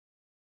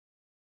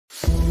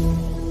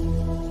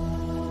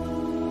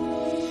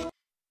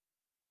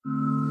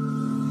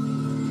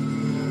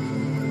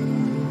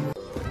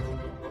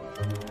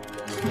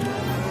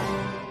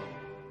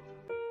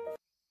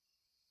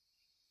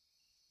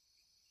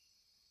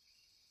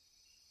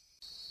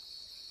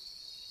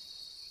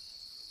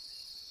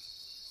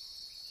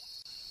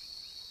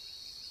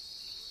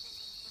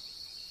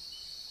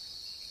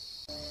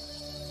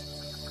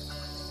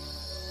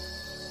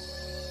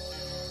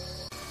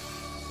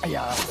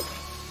Yeah.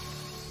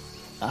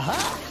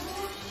 Aha!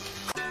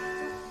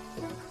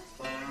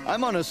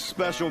 I'm on a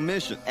special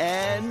mission,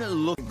 and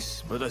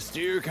looks, but a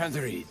steer can't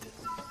read.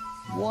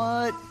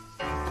 What?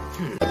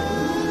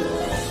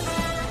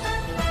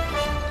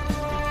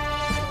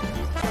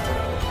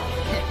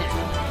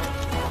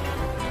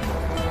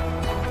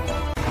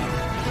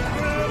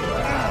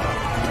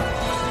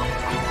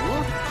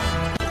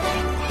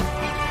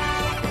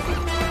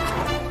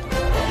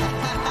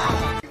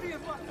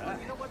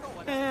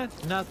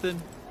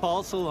 Nothing.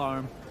 False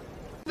alarm.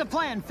 The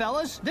plan,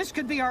 fellas. This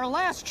could be our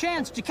last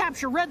chance to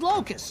capture Red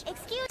Locust.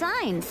 Excuse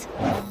signs.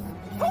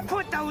 Who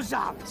put those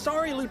up?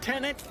 Sorry,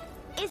 Lieutenant.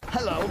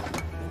 Hello.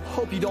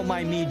 Hope you don't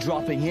mind me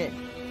dropping in.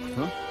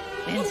 Huh?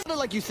 It sounded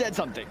like you said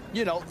something.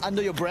 You know,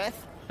 under your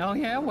breath. Oh,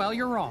 yeah? Well,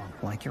 you're wrong.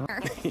 Like you're...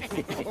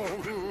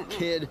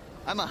 Kid,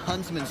 I'm a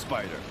huntsman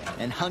spider,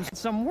 and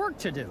some work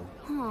to do.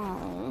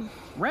 Oh.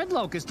 Red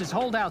Locust is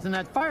holed out in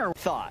that fire...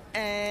 Thought.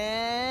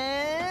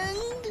 And...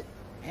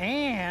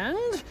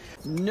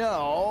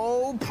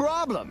 No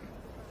problem.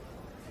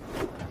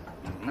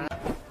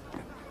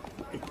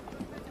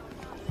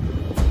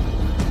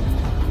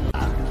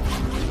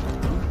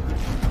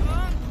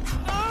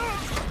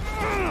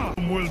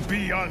 Will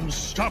be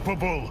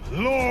unstoppable.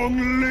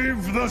 Long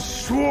live the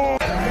swarm!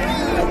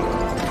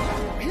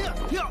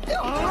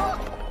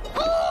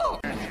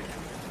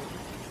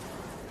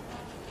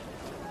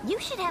 You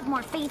should have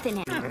more faith in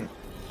him.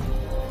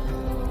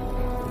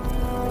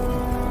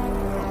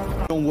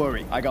 Don't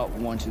worry, I got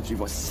 1, 2, 3,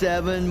 4,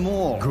 7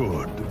 more.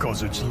 Good,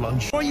 because it's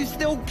lunch. Or you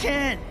still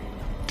can't.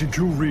 Did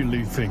you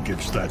really think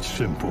it's that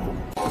simple?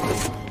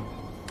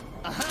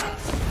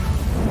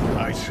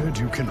 I said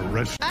you can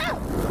arrest. Ow!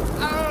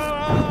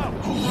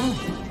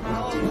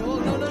 Oh,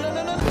 no, no, no,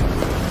 no, no.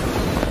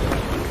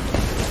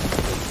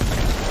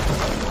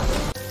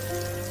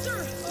 Sir,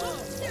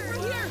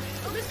 we're here.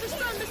 Mr.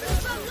 Sun,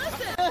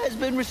 listen. Has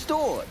been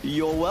restored.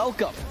 You're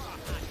welcome.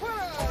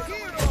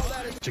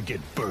 To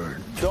get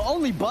burned. The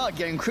only bug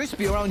getting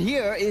crispy around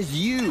here is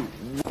you.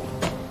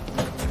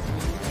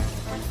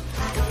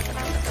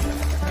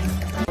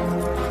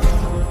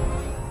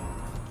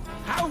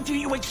 How do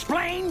you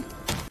explain?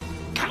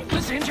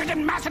 Countless injured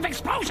and massive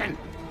explosion.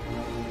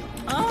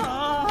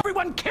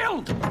 Everyone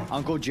killed.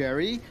 Uncle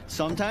Jerry,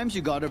 sometimes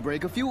you gotta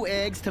break a few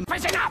eggs to...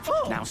 That's enough!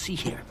 Now see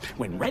here,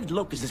 when Red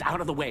Locust is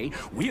out of the way,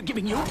 we're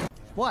giving you...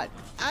 What?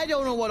 I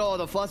don't know what all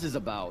the fuss is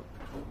about.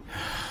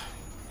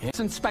 It's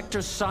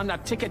Inspector Sun a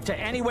ticket to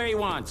anywhere he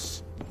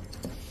wants.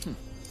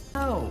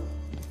 Oh,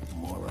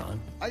 moron.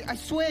 I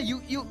swear,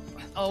 you...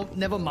 Oh,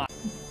 never mind.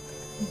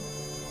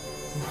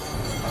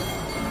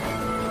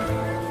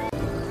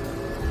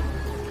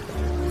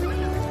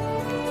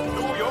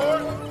 New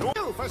York!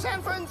 For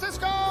San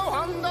Francisco,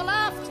 on the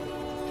left.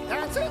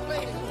 That's it,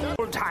 ladies and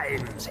gentlemen.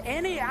 Times.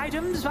 Any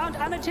items found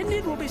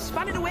unattended will be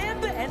spun in a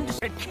web and...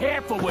 Be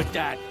careful with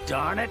that,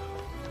 darn it.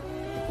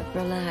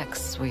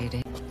 Relax,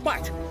 sweetie.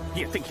 What?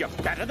 You think you're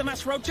better than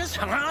us roaches,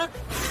 huh?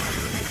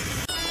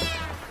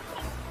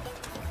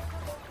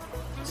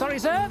 Sorry,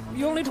 sir.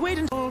 You'll need to wait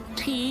until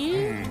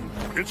tea.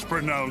 It's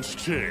pronounced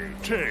Tay.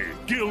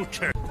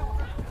 Guilty.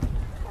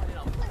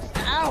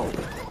 Ow!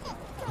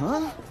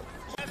 Huh?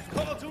 Let's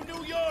call to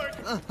New York!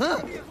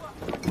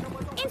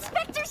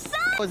 Inspector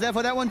Sun! Was that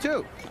for that one,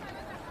 too?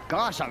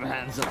 Gosh, I'm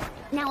handsome.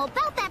 Now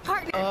about that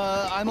partner...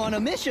 I'm on a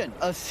mission.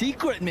 A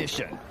secret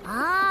mission.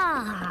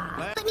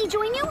 Ah. Let me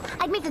join you?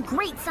 I'd make a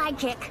great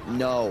sidekick.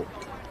 No.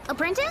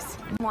 Apprentice?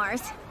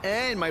 Mars.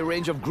 And my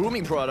range of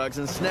grooming products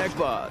and snack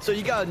bars. So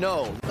you gotta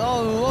know.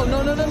 Oh,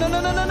 no, no, no, no,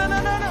 no, no, no, no,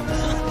 no,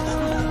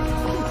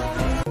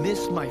 no.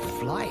 Missed my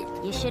flight.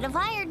 You should have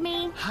hired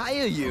me.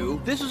 Hire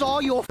you? This is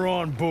all your... We're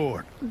on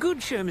board.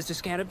 Good show, Mr.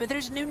 Scarab, but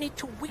there's no need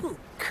to wink.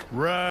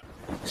 Right.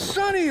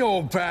 Sonny,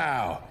 old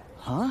pal!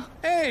 Huh?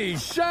 Hey,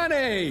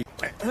 Sonny!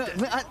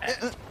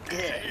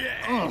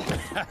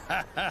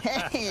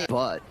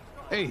 But...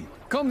 Hey,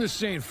 come to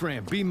St.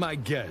 Fran, be my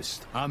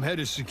guest. I'm head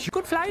of security.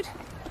 Good flight?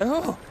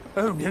 Oh,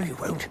 no, you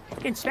won't.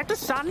 Inspector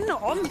Sun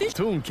on this...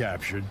 Tune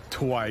captured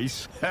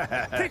twice.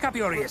 Prick up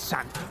your ears,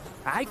 son.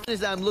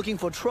 As I'm looking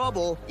for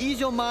trouble, ease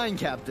your mind,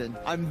 Captain.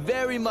 I'm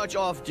very much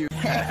off duty.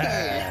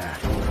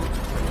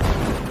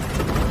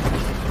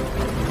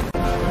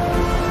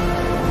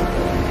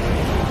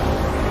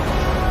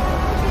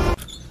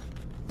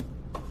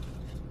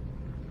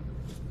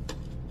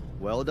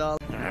 Well, darling.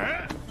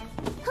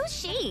 Who's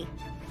she?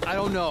 I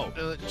don't know.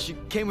 She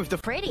came with the...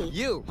 Pretty.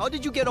 You. How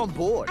did you get on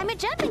board? I'm a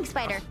jumping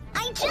spider.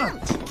 I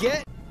jumped.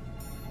 Get...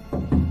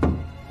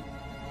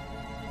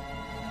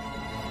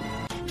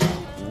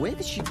 Where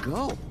did she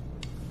go?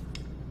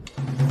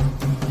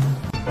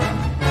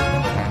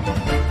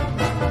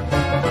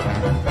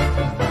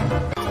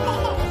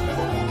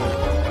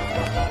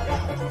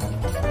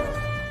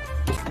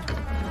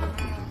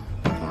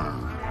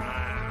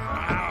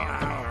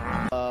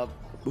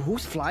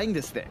 Who's flying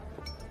this thing?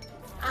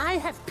 I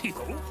have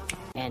people.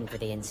 And for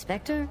the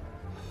inspector,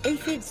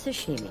 aphid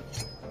sashimi.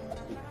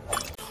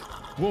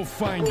 We'll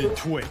find it,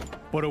 Twig.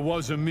 But it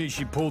wasn't me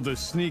she pulled a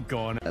sneak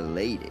on. A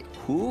lady.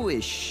 Who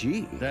is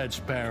she? That's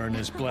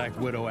Baroness Black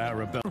Widow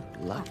Arabella.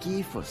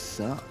 Lucky for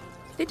some.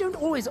 They don't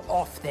always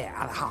off their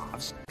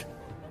halves.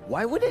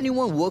 Why would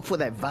anyone work for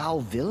that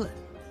vile villain?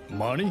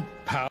 Money?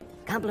 Power?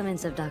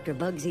 Compliments of Dr.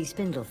 Bugsy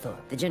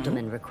Spindlethorpe. The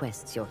gentleman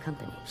requests your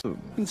company.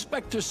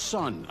 Inspector's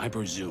son, I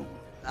presume.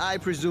 I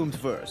presumed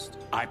first.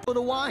 For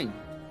the wine.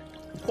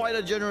 Quite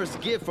a generous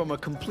gift from a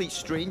complete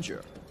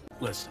stranger.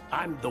 Listen,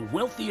 I'm the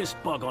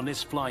wealthiest bug on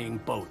this flying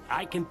boat.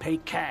 I can pay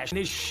cash and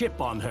this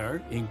ship on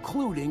her,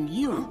 including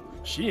you.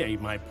 She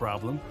ain't my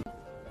problem.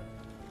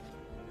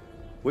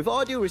 With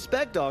all due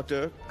respect,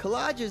 Doctor,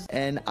 Collage is...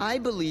 And I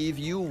believe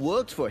you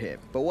worked for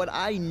him. But what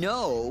I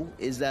know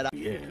is that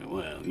Yeah,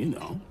 well, you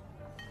know.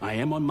 I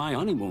am on my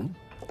honeymoon.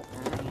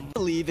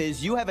 believe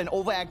is you have an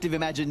overactive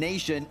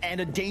imagination and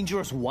a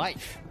dangerous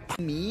wife.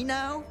 Me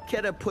now?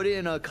 Care to put it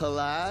in a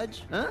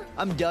collage? Huh?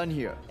 I'm done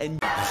here.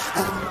 And...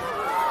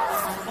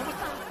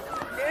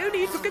 No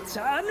need for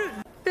concern.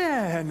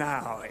 There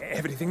now,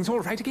 everything's all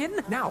right again.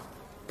 Now,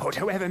 put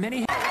however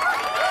many...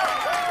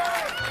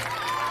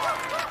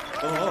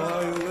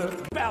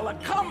 Bella,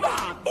 come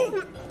on!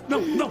 Oh,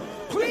 no,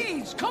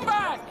 please, come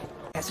back!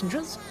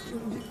 Passengers?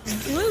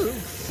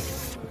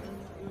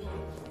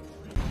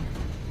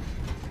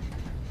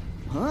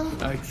 Huh?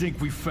 I think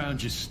we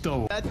found your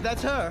stove.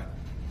 That's her.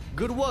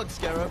 Good work,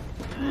 Scarab.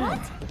 What?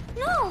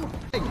 No!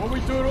 What we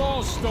do to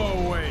all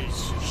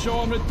stowaways?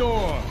 Show them the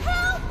door.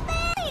 Help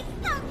me!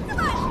 No, come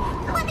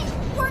on! Let me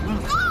work!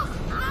 Oh!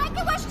 I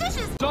can wash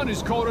dishes! Sun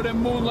is colder than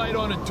moonlight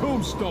on a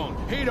tombstone.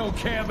 He don't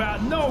care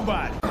about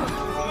nobody.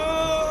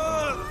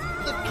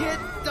 The kid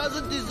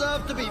doesn't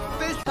deserve to be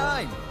fish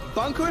time.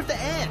 Bunker with the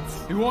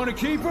ants. You want to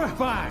keep her?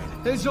 Fine.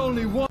 There's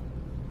only one.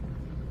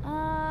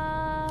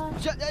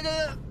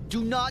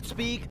 Do not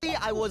speak.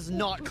 I was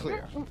not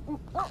clear.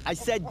 I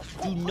said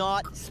do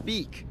not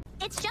speak.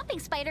 It's Jumping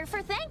Spider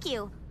for thank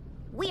you.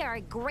 We are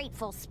a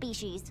grateful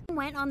species.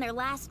 Went on their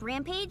last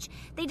rampage,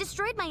 they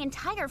destroyed my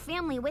entire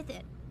family with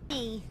it.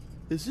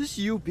 Is this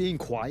you being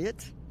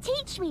quiet?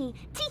 Teach me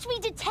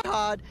to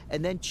Hard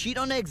and then cheat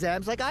on the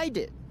exams like I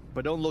did.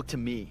 But don't look to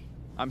me.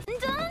 I'm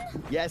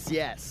done?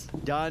 Yes.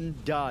 Done.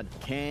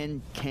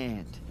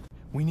 Can't.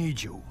 We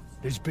need you.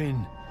 There's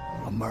been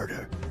a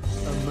murder.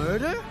 A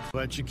murder?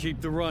 Let you keep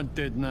the runt,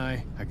 didn't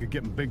I? I could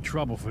get in big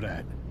trouble for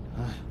that.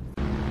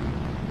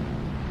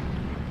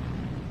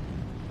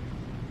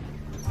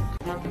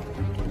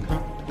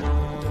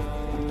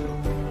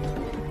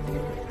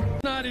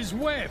 Not his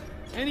web,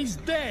 and he's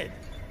dead.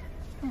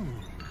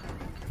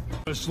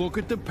 Let's look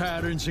at the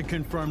patterns and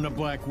confirm the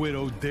Black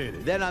Widow did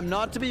it. Then I'm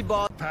not to be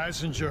bothered.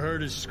 Passenger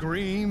heard a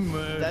scream.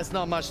 That's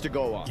not much to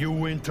go on. You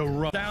went to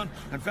run down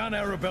and found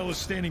Arabella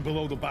standing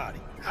below the body.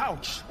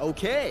 Ouch.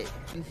 Okay.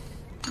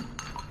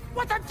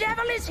 What the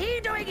devil is he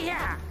doing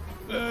here?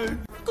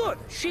 Good,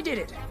 she did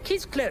it.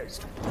 Case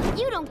closed.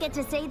 You don't get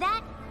to say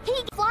that. He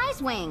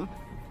flies wing.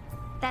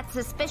 That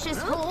suspicious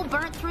hole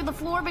burnt through the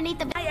floor beneath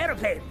the... My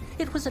aeroplane.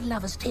 It was a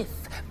lover's tiff.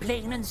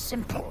 Plain and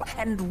simple.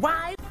 And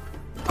why?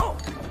 Oh!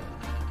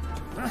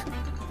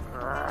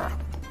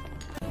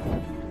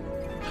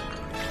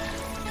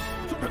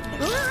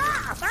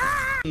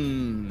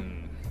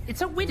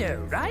 It's a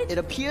widow, right? It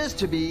appears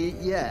to be,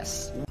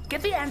 yes.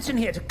 Get the ants in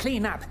here to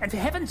clean up, and for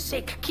heaven's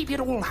sake, keep it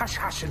all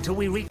hush-hush until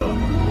we reach...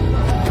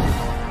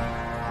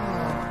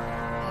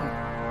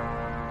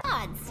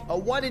 Odds. A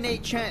 1 in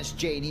 8 chance,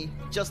 Janie.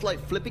 Just like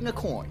flipping a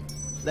coin.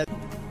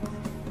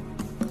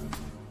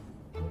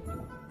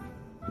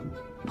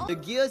 The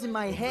gears in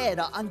my head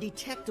are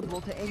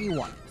undetectable to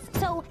anyone.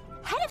 So,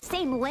 head of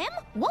same limb?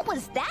 What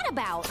was that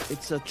about?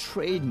 It's a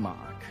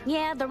trademark.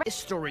 Yeah, the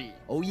History.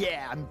 Oh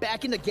yeah, I'm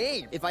back in the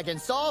game. If I can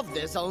solve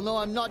this, I'll know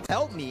I'm not...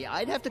 Help me,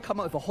 I'd have to come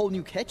up with a whole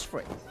new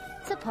catchphrase.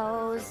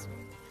 Suppose.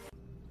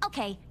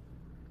 Okay,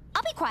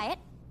 I'll be quiet.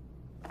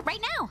 Right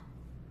now.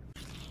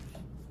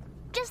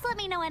 Just let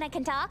me know when I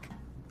can talk.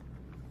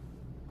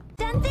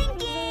 Done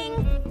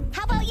thinking!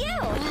 How about you?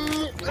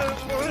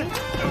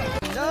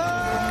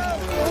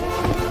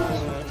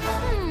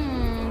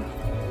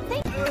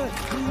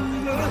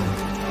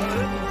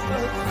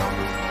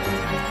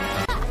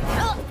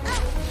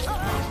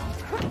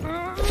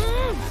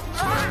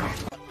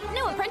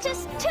 New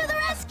apprentice to the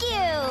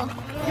rescue!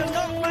 You're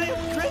not my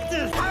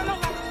apprentice!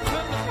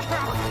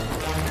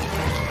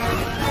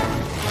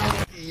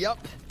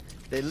 Yup.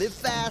 They live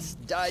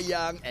fast, die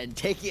young, and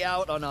take you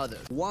out on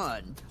others.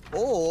 One,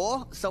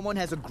 or someone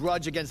has a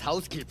grudge against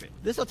housekeeping.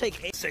 This'll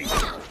take a...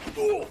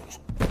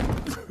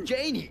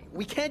 Janie,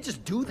 we can't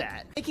just do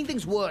that. Making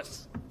things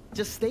worse.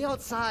 Just stay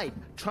outside.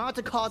 Try not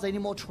to cause any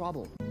more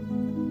trouble.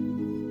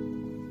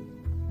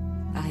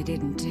 I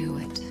didn't do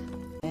it.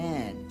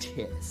 And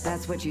Tiss.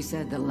 That's what you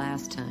said the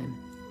last time.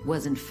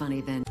 Wasn't funny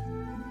then.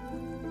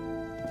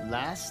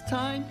 Last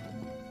time?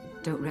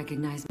 Don't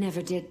recognize.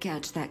 Never did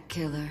catch that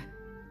killer.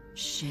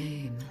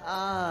 Shame.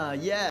 Ah,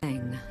 yeah.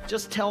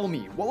 Just tell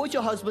me, what was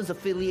your husband's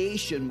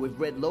affiliation with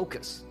Red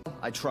Locust?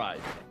 I tried.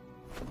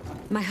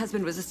 My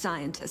husband was a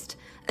scientist,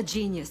 a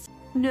genius.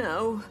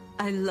 No,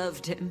 I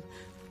loved him.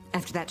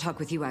 After that talk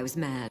with you, I was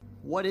mad.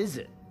 What is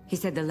it? He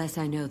said the less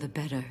I know, the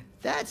better.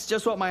 That's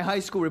just what my high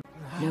school...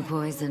 No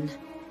poison.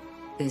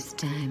 This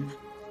time.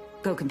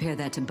 Go compare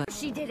that to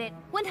She did it.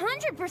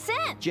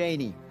 100%.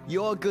 Janie,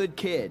 you're a good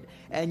kid,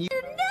 and you...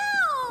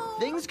 No!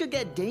 Things could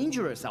get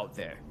dangerous out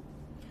there.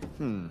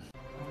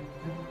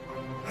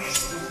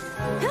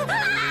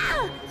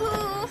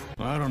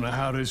 I don't know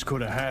how this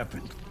could have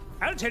happened.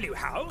 I'll tell you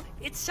how.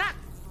 It's Sun.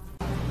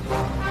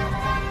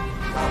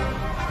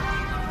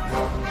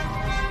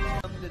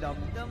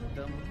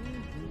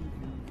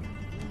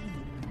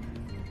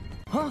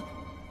 Huh?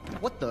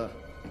 What the?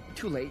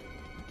 Too late.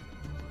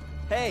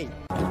 Hey!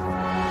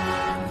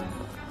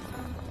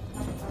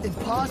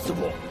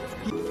 Impossible!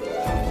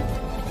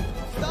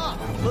 Stop!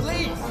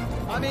 Police!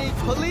 I mean,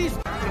 police!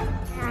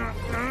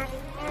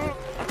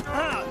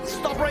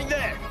 Stop right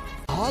there!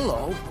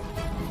 Hello?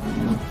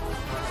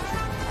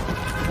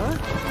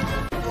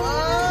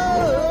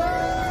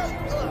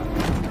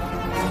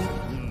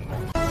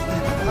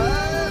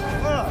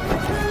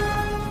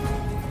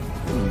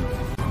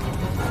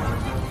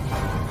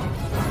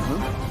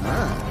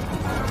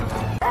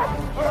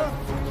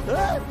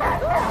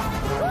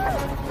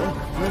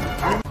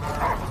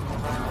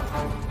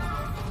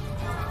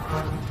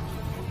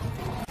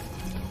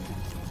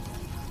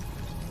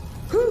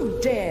 Who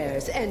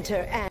dares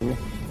enter an...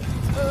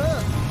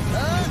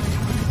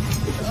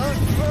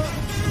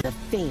 The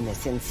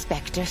famous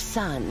Inspector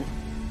Sun.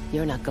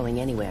 You're not going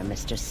anywhere,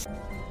 Mr.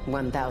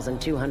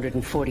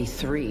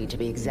 1243 to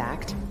be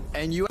exact.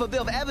 And you have a bit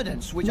of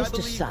evidence, which I Mr.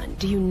 believe... Sun,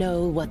 do you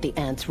know what the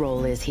ant's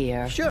role is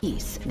here? Sure.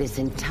 This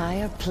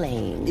entire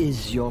plane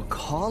is your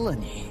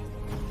colony.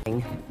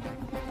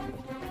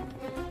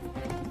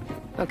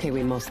 Okay,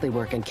 we mostly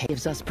work in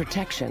gives us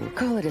protection.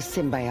 Call it a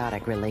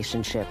symbiotic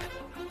relationship.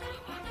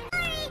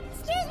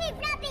 Excuse me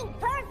for not being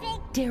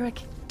perfect.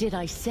 Derek, did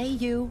I say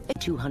you?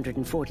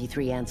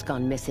 243 ants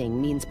gone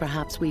missing means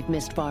perhaps we've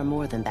missed far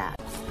more than that.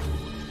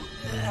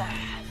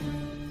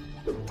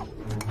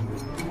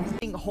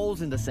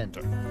 Holes in the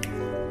center.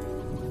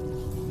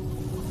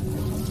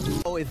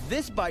 Oh, if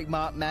this bite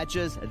mark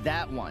matches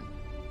that one.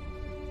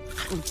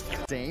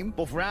 Same,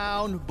 both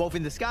round, both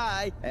in the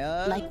sky.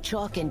 Like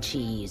chalk and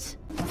cheese.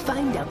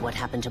 Find out what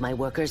happened to my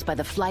workers by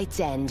the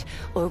flight's end,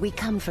 or we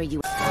come for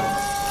you.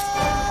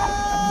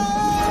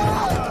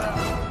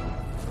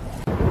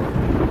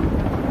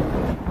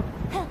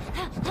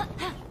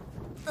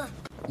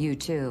 You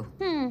too.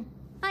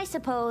 I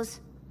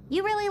suppose.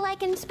 You really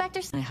like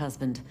Inspector... My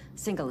husband.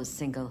 Single is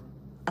single.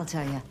 I'll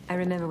tell you, I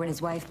remember when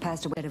his wife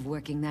passed away of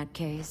working that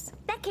case.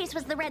 That case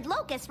was the Red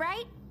Locust,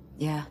 right?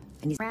 Yeah,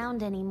 and he's...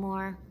 Around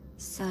anymore.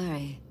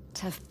 Sorry.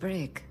 Tough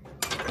break.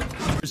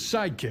 Your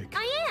sidekick.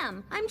 I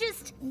am. I'm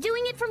just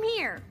doing it from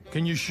here.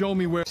 Can you show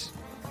me where...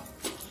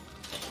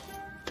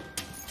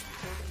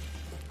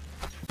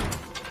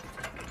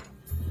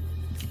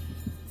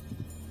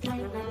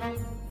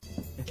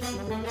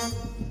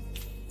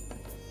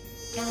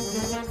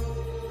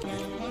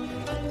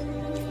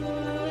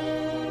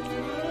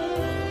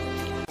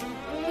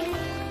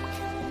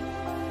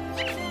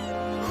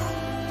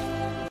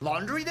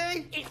 Laundry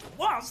day? It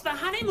was the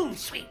honeymoon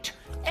suite.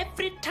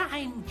 Every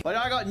time. But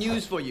I got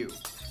news for you.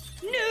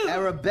 No!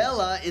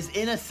 Arabella is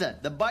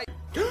innocent. The bite...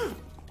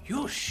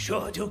 You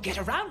sure do get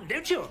around,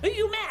 don't you? Are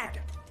you mad?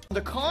 On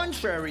the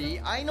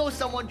contrary, I know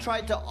someone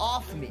tried to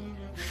off me.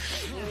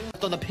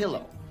 On the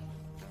pillow.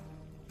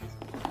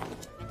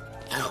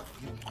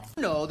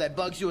 Know that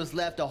Bugsy was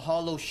left a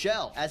hollow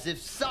shell, as if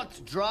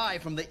sucked dry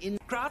from the in...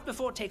 Craft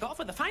before takeoff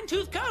with a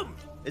fine-tooth comb.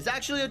 It's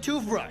actually a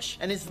toothbrush,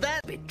 and it's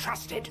that... Be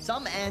trusted.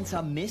 Some ants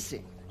are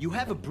missing. You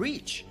have a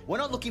breach. We're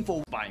not looking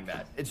for buying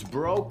that. It's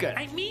broken.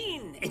 I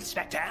mean,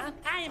 Inspector,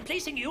 I am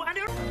placing you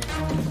under...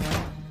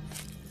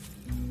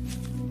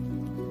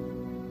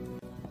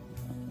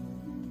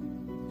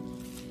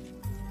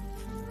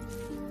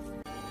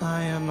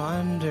 I am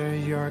under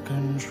your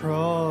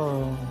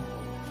control.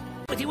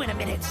 With you in a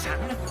minute, son.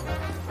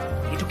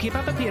 Need to keep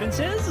up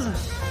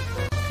appearances.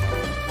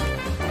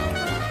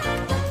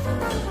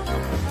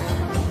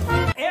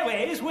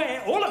 Airways,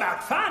 we're all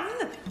about fun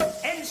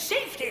and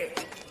safety.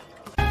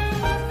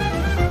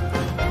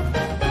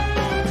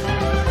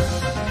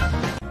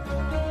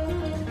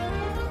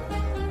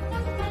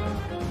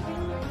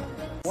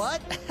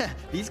 What?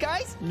 These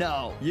guys?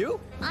 No. You?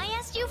 I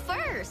asked you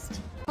first.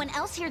 Anyone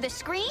else hear the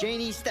scream?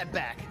 Janie, step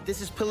back.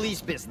 This is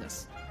police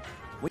business.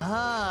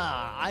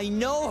 Ah, I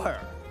know her.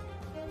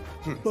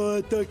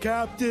 But the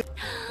captain...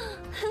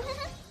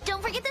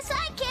 Don't forget the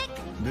sidekick.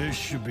 This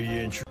should be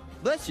interesting.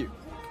 Bless you.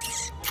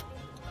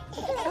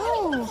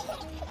 Oh,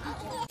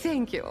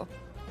 thank you.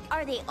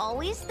 Are they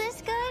always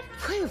this good?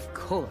 Why, of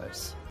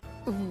course.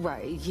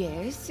 Why,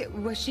 yes.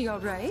 Was she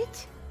all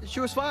right? She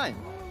was fine.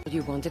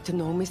 You wanted to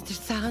know, Mr.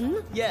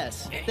 Sun?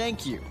 Yes,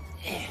 thank you.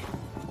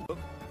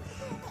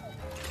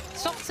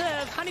 Soft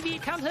serve honeybee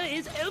counter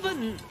is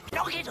open.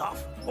 Knock it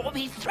off or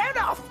be thrown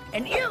off.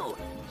 And you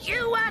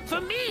work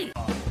for me.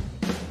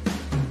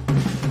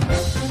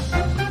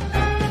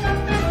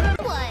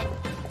 What?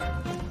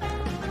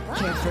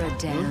 Care for a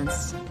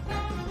dance?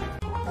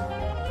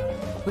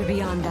 We're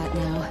beyond that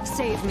now.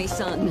 Save me,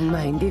 son.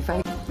 Mind if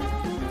I...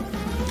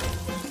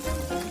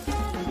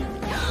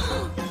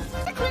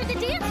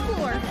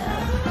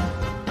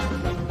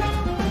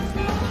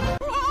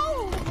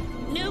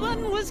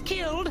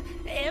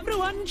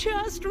 And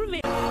just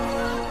remember...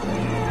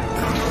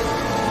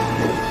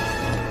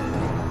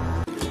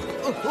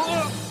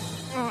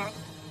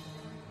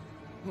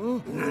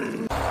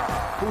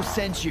 Who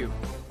sent you?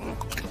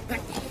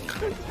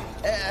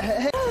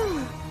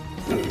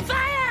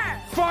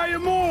 Fire! Fire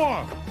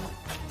more!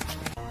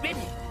 Ready?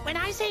 When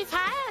I say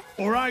fire...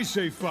 Or I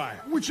say fire.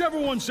 Whichever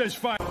one says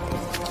fire.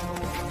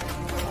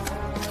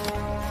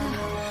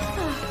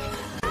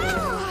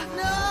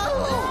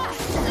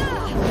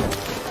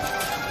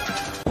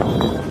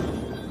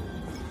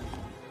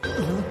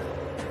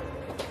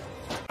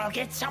 I'll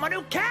get someone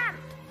who can!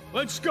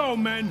 Let's go,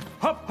 men.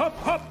 Hup, hup,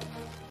 hup.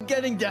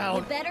 Getting down.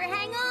 You better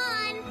hang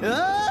on.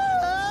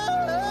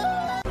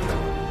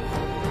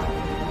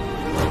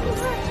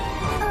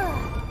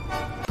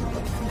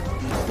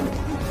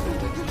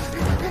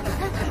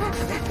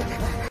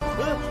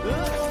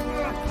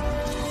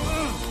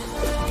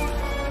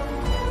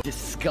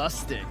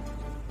 Disgusting.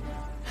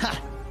 Ha!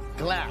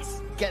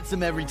 Glass. Gets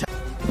him every time.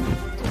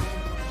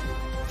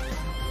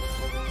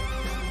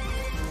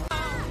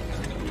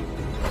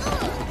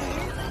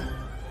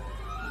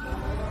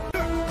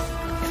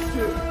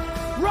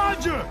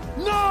 Roger!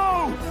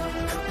 No!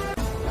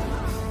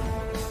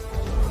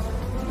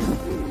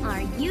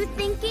 Are you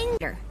thinking?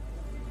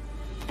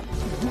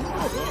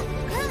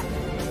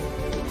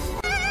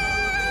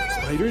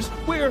 Spiders?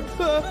 Where?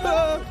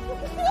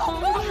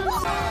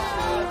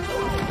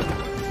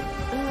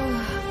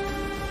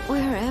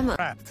 Where am I?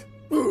 Trapped.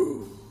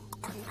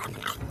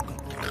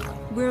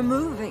 We're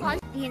moving.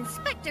 The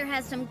inspector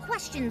has some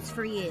questions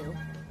for you.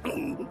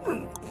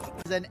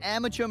 He's an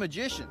amateur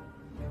magician.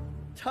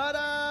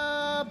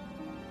 Ta-da!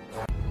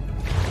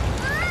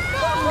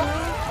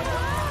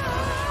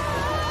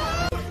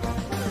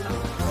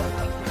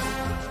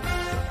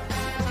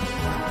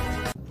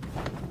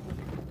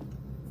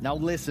 Now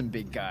listen,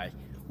 big guy.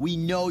 We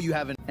know you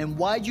haven't. And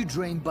why'd you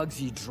drain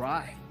Bugsy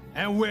dry?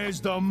 And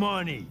where's the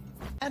money?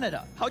 Xanadu.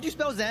 How'd you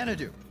spell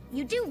Xanadu?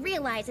 You do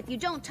realize if you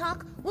don't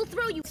talk, we'll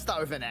throw you.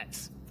 Start with an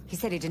X. He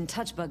said he didn't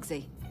touch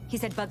Bugsy. He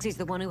said Bugsy's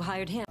the one who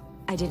hired him.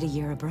 I did a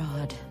year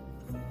abroad.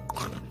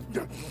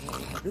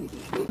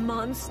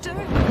 Monster?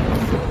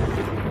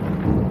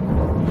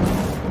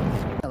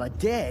 Well, a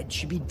dead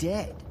should be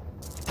dead.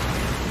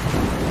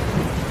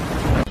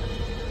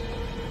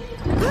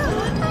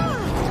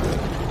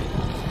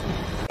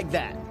 Like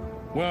that.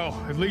 Well,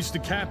 at least the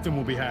captain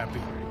will be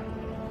happy.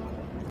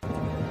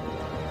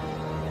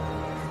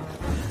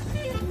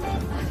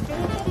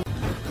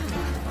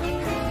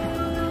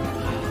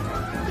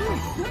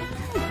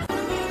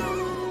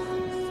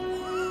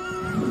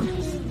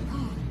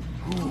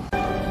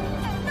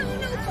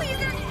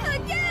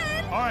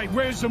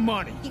 Where's the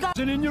money? It's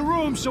in your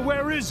room, so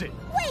where is it?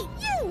 Wait,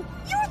 you!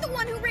 You're the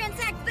one who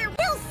ransacked their...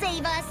 He'll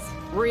save us!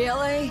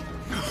 Really?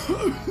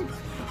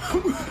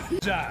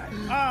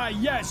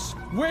 Yes.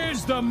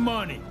 Where's the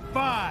money?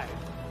 Bye,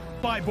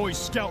 Boy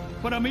Scout.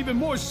 But I'm even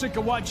more sick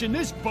of watching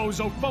this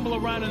bozo fumble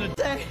around in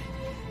the...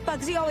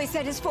 Bugsy always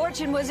said his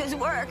fortune was his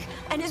work,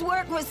 and his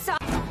work was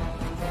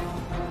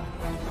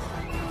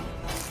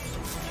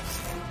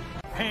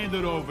Hand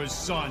it over,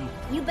 son.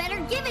 You better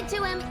give it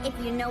to him, if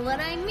you know what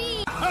I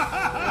mean.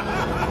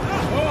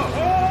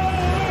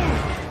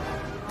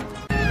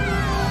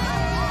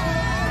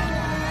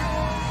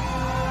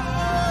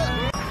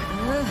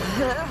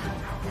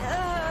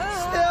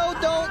 Still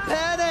don't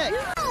panic!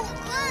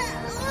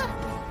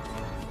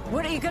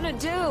 What are you gonna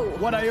do?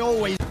 What I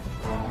always...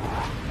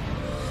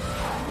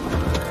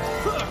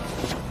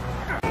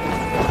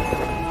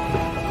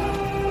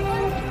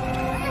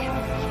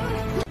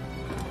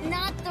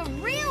 Not the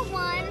real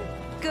one.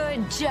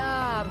 Good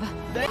job.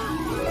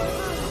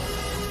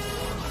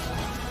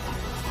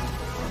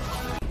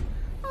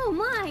 Oh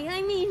my,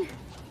 I mean,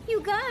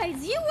 you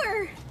guys, you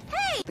were...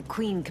 Hey! The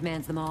Queen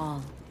commands them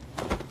all.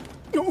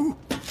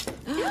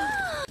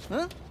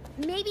 Huh?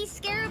 Maybe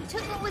Scarab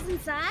took what was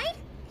inside?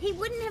 He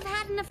wouldn't have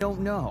had enough...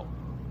 Don't know.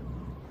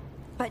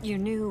 But you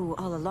knew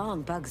all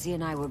along Bugsy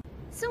and I were...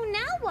 So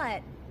now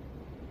what?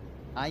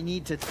 I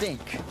need to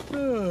think.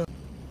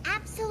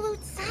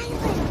 Absolute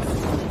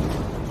silence.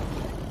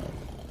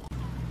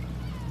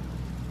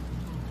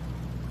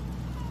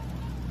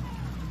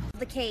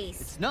 The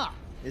case. It's not.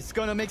 It's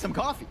gonna make some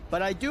coffee.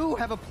 But I do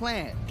have a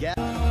plan. Get...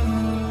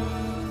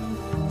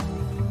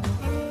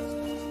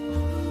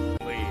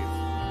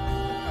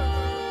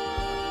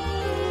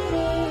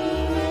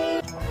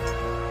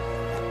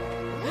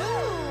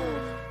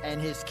 And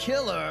his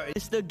killer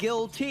is the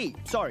guilty.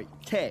 Sorry,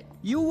 Ted.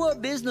 You were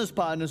business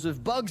partners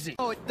with Bugsy.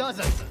 Oh, it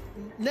doesn't.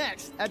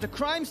 Next, at the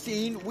crime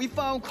scene, we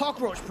found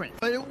cockroach prints.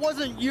 But it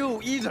wasn't you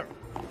either.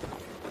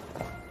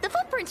 The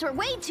footprints were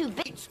way too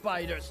big.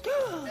 Spiders.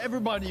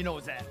 Everybody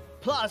knows that.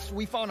 Plus,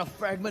 we found a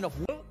fragment of...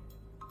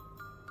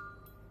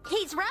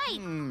 He's right.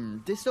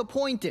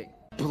 Disappointing.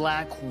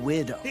 Black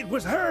Widow. It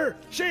was her!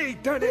 She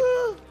done it!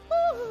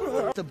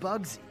 The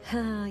Bugsy.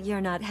 You're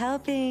not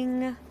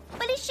helping.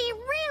 But is she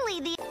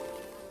really the...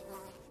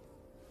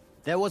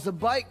 There was a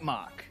bite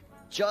mark.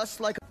 Just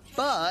like...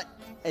 But,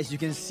 as you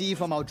can see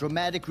from our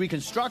dramatic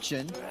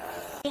reconstruction,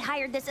 He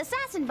hired this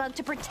assassin bug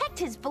to protect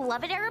his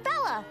beloved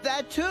Arabella.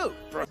 That too.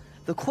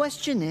 The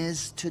question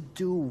is, to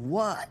do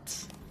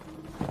what?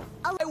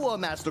 If I were a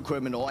master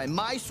criminal and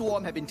my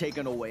swarm had been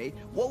taken away,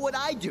 what would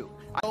I do?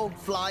 I don't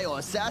fly or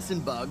assassin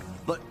bug,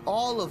 but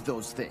all of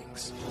those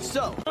things.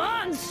 So...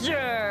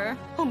 Monster!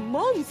 A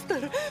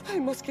monster! I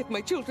must get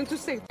my children to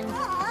safety.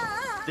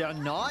 They're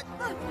not?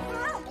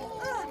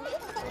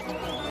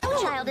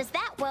 No child is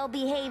that well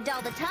behaved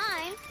all the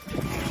time.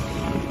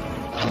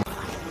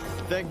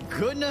 Thank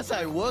goodness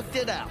I worked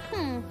it out.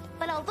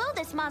 But although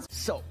this monster...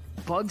 So,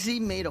 Bugsy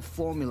made a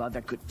formula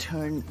that could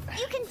turn...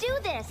 You can do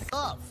this!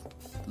 Love.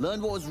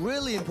 Learn what was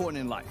really important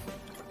in life.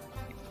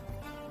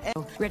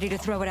 Ready to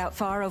throw it out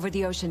far over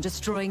the ocean,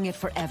 destroying it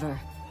forever.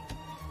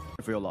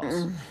 For your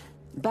loss.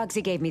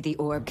 Bugsy gave me the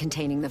orb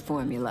containing the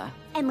formula.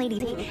 And Lady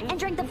D, and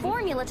drank the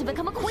formula to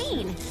become a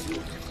queen.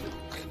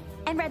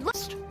 And Red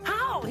Locust.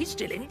 How? He's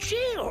still in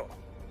jail.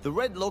 The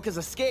Red Locust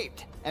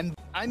escaped. And,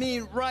 I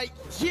mean, right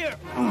here.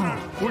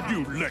 Would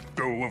you let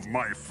go of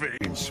my face?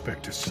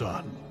 Inspector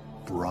Sun,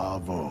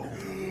 bravo.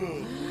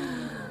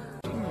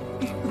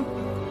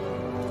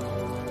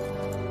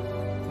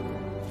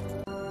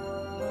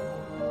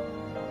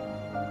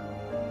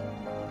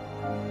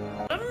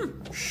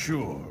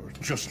 Sure,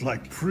 just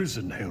like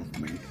prison held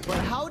me. But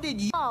how did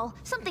you... Oh,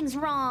 something's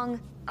wrong.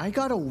 I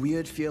got a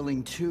weird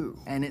feeling too,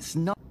 and it's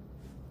not...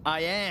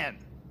 I am.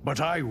 But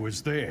I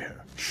was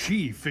there.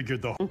 She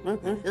figured the...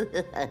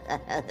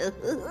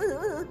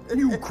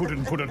 You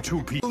couldn't put a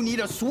two-piece... You need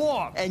a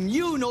swarm, and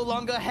you no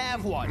longer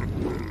have one.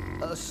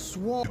 A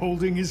swarm...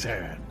 Holding his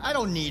hand. I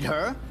don't need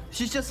her.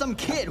 She's just some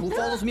kid who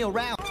follows me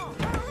around.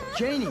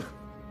 Janie,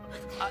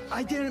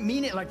 I didn't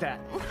mean it like that.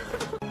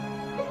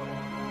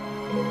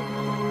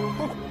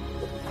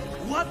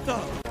 What the?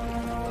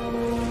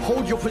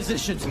 Hold your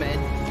positions, men.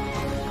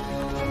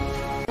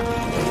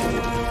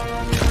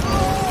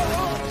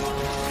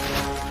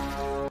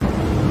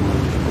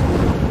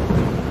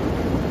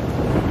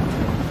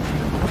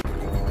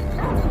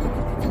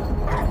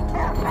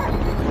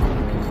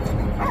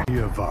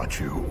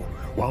 Vachu,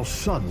 while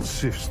Sun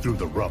sifts through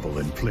the rubble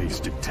and plays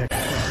detective.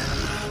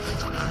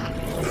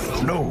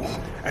 No,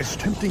 as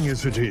tempting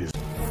as it is.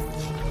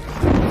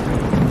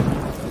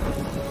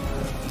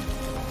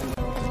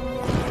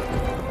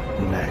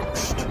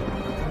 Next.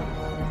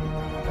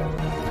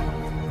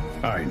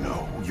 I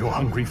know, you're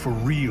hungry for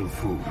real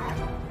food.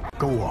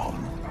 Go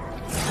on.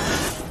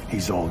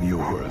 He's all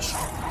yours.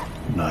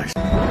 Nice.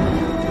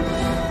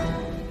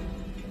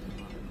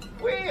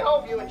 We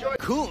hope you enjoy.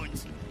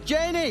 Coons!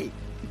 Janie!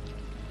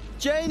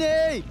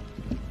 Janie!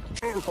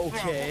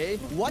 Okay,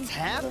 what's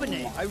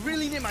happening? I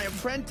really need my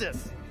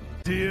apprentice.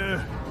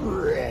 Dear,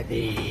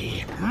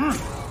 ready.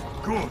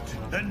 Good,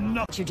 then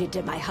not. What you did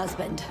to my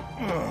husband.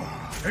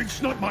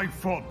 It's not my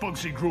fault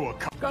Bugsy grew a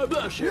cup. God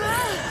bless you.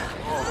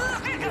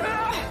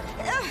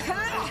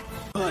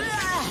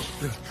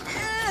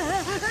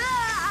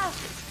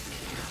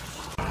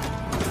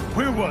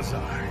 Where was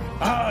I?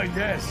 Ah,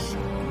 yes.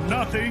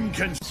 Nothing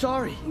can...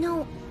 Sorry.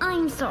 No,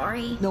 I'm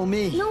sorry. No,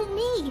 me. No,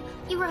 me.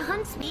 You were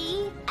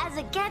Huntsby. As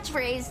a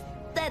catchphrase,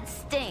 that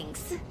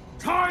stinks.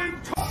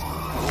 Time to...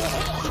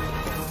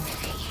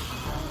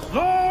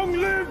 Long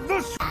live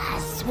the...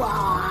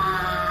 Swan!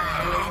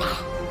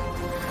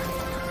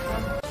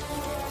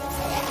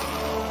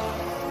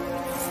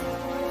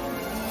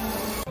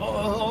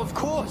 Of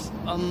course.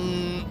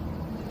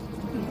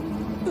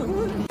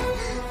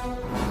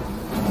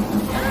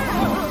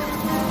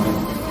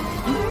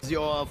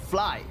 Your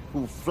fly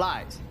who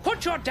flies.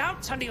 Put your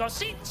doubts under your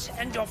seats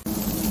and your...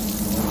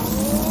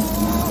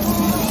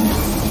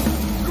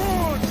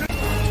 Good!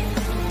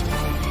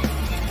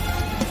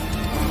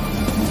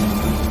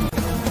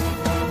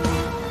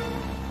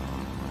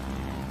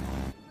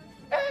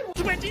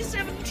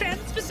 27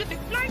 trans-Pacific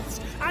flights!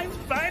 I'm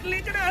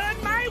finally gonna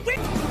earn my win!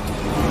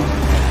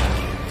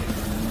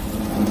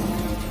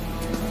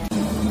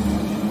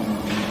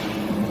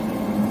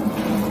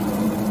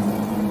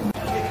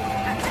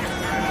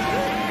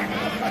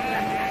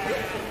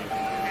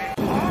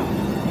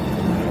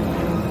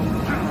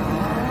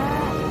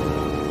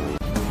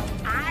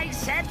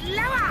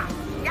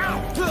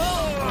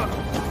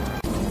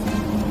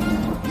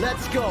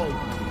 Let's go,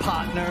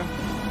 partner.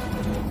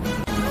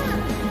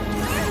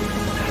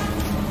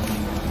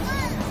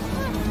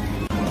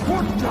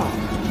 What the?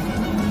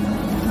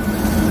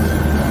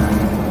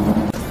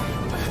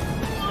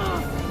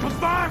 Come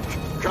back!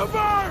 Come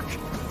back!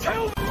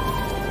 Tell me!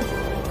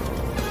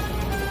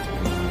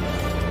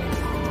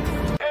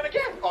 And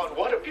again, on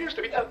what appears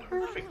to be a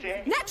perfect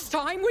day. Next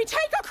time we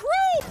take a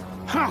cruise!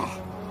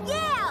 Ha!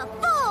 Yeah,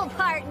 full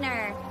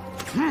partner.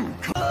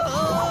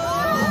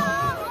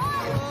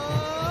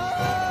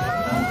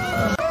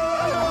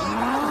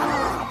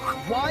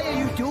 Why are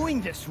you doing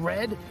this,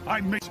 Red?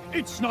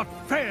 It's not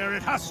fair.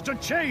 It has to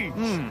change.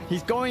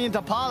 He's going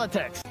into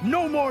politics.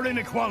 No more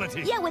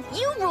inequality. Yeah, with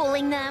you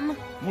ruling them.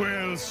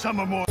 Well,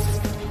 some are more...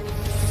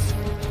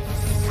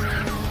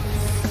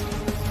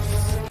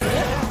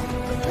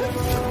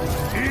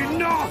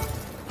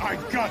 Enough! I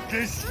got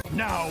this.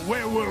 Now,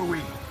 where were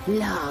we?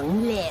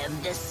 Long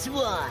live the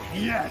swan.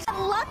 Yes.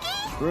 Lucky?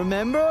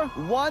 Remember?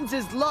 Once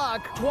is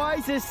luck,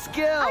 twice is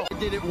skill. I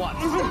did it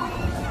once.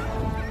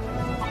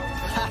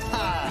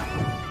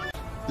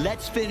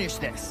 Let's finish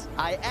this.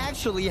 I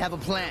actually have a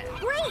plan.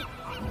 Great!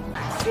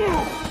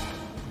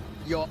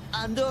 You're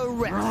under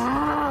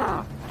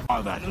arrest.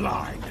 Oh, that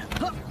line.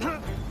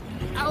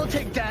 I'll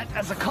take that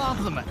as a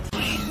compliment.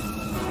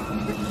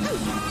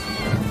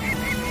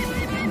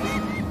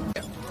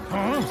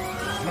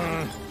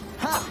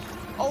 Ha!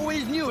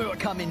 Always knew it would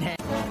come in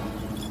handy.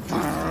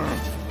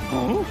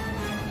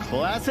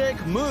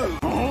 Classic move.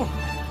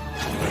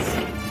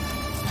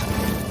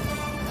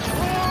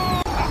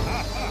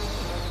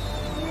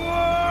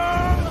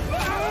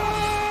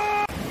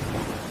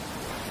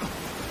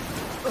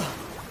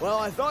 Well,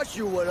 I thought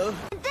you would've.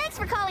 Thanks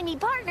for calling me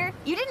partner.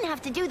 You didn't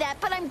have to do that,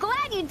 but I'm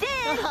glad you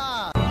did.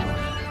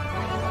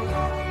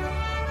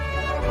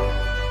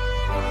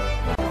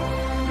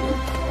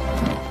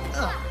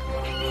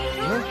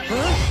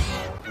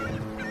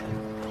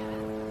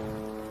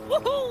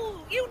 Woohoo!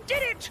 You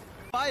did it!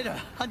 Spider,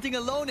 hunting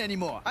alone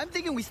anymore. I'm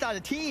thinking we start a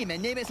team and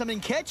name it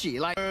something catchy,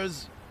 like...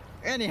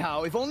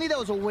 Anyhow, if only there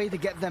was a way to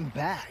get them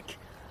back.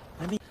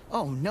 I mean...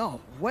 Oh, no.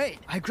 Wait,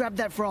 I grabbed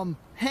that from...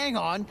 Hang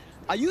on.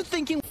 Are you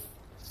thinking...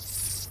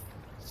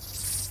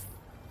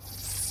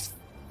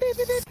 Beep,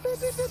 beep, beep, beep,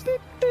 beep,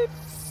 beep, beep.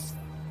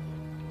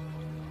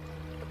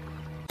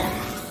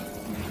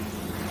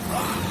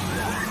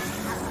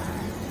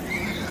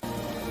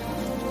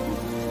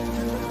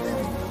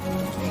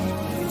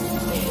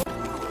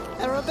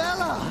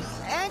 Arabella!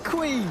 And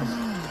Queen!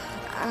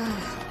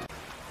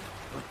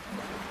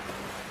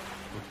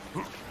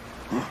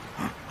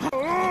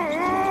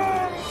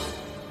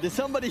 Did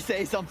somebody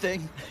say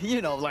something?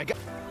 You know, like...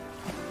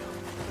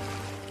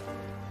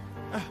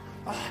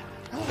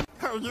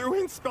 Are you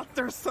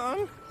Inspector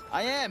Sun?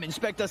 I am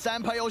Inspector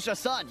Sanpayosha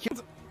Sun.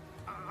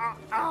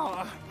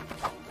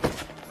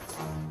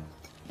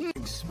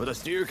 But a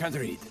steer can't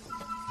read.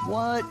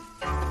 What?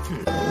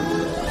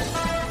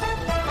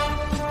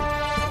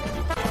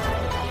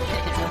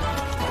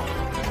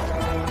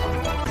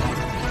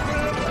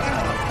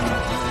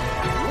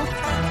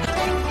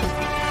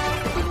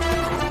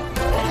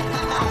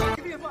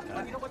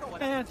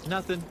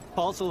 Nothing.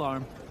 False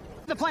alarm.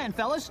 The plan,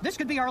 fellas. This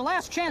could be our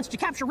last chance to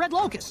capture Red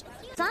Locust.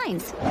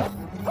 Signs.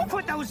 Who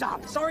put those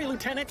up? Sorry,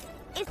 Lieutenant.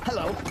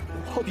 Hello.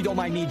 Hope you don't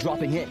mind me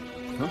dropping in.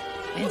 Huh?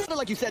 It felt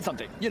like you said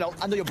something, you know,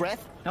 under your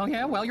breath. Oh,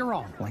 yeah? Well, you're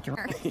wrong. Like you're...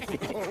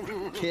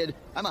 Kid,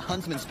 I'm a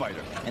huntsman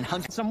spider, and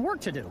some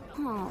work to do.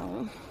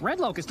 Oh. Red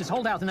Locust is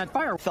holed out in that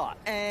fire... Thought.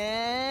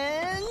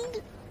 And...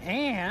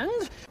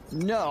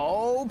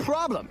 No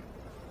problem.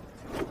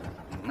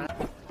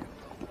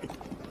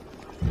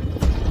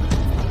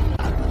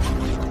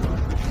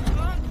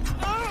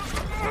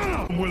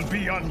 Will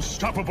be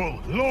unstoppable.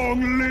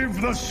 Long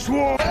live the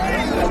swan!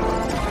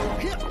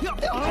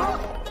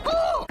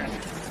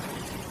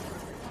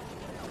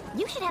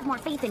 You should have more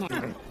faith in it.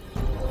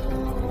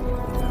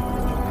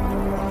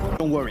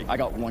 Don't worry, I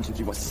got 1, 2,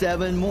 3, 4,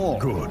 7 more.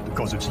 Good,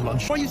 because it's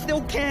lunch. Well, you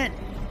still can't.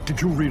 Did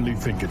you really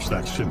think it's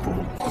that simple?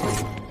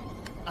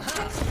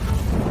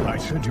 I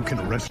said you can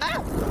arrest...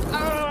 Ow!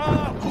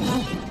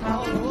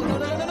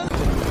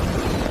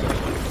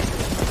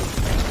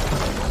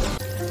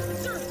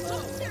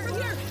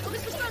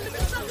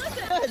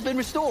 Has been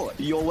restored.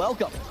 You're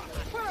welcome.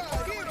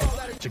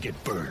 To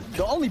get burned.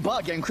 The only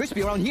bug getting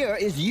crispy around here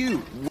is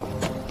you.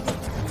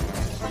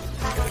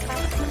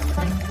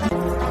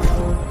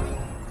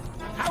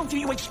 How do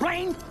you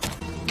explain?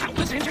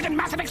 Countless injured and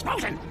massive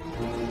explosion!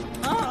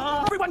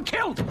 Everyone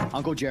killed!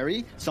 Uncle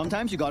Jerry,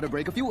 sometimes you gotta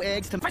break a few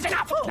eggs to... That's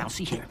enough! Now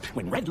see here,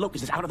 when Red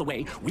Locust is out of the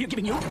way, we're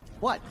giving you...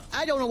 What?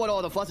 I don't know what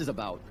all the fuss is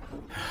about.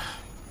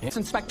 It's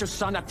Inspector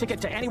Sun a ticket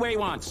to anywhere he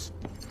wants.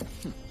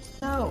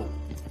 No.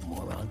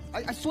 Moron.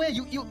 I swear,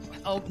 you...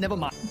 Oh, never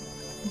mind.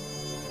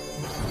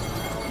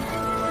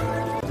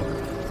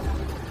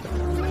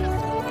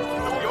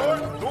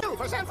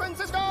 For San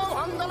Francisco,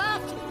 on the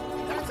left.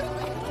 That's it.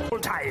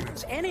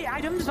 Times. Any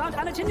items not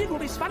unattended will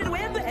be spotted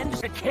web and...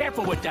 Be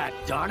careful with that,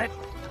 darn it!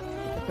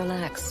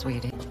 Relax,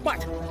 sweetie.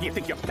 What? You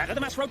think you're better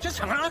than us roaches,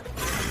 huh?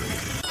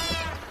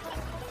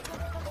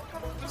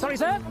 Sorry,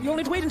 sir. You'll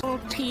need to wait until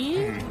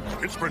tea.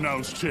 It's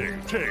pronounced Tay.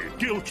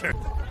 Gilcare.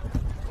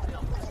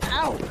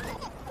 Ow!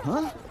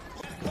 Huh?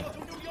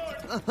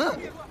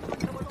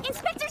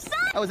 Inspector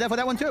Sun! I was there for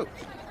that one, too.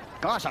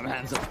 Gosh, I'm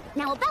handsome.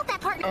 Now about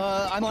that partner.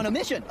 I'm on a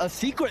mission. A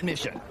secret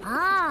mission.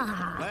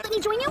 Ah. Let me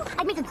join you?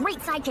 I'd make a great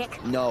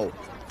sidekick. No.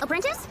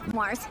 Apprentice?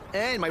 Mars.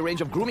 And my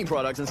range of grooming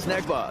products and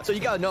snack bars. So you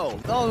gotta know.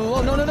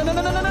 Oh, no.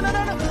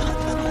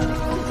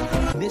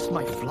 Missed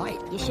my flight.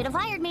 You should have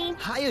hired me.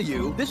 Hire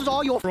you? This is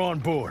all your... We're on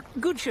board.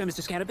 Good show,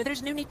 Mr. Scanner, but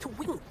there's no need to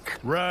wink.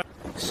 Right.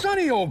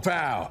 Sonny, old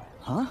pal.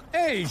 Huh?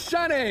 Hey,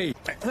 Sonny.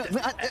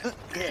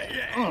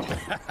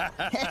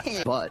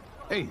 But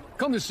Hey,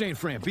 come to St.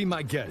 Fran, be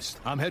my guest.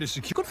 I'm head of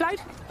security. Good flight?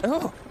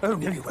 Oh, no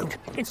you won't.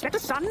 Inspector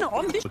Sun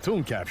on this...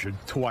 Platoon captured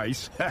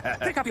twice.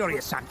 Pick up your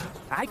ears, son.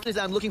 As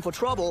I'm looking for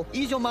trouble,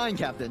 ease your mind,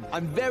 Captain.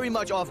 I'm very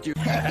much off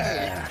duty.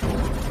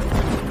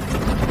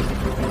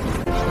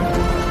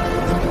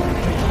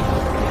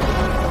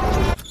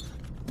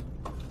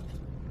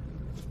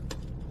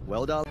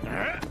 Well done.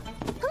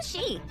 Who's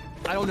she?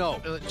 I don't know.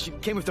 She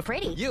came with the...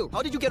 Pretty. You.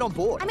 How did you get on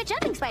board? I'm a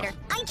jumping spider.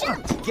 I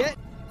jumped. Get...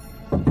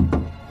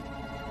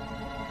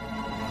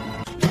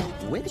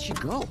 Where did she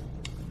go?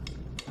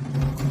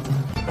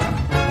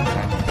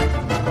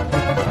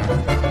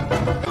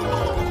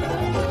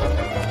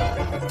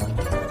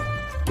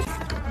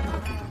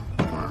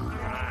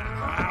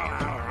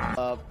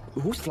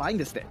 Who's flying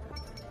this thing?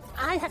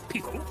 I have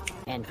people.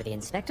 And for the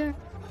inspector,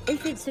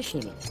 aphid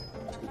sashimi.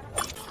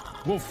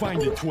 We'll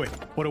find it quick.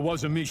 But it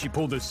wasn't me she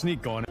pulled a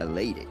sneak on. A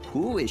lady.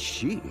 Who is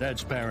she?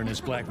 That's Baroness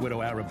Black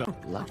Widow Arabella.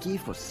 Lucky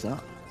for some.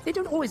 They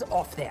don't always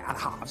off their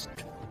halves.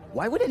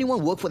 Why would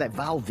anyone work for that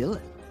vile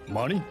villain?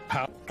 Money?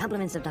 Power?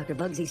 Compliments of Dr.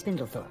 Bugsy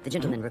Spindlethorpe. The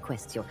gentleman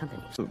requests your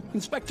company.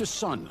 Inspector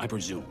Sun, I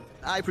presume.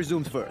 I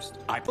presumed first.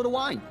 I put a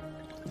wine.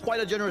 Quite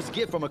a generous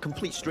gift from a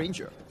complete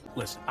stranger.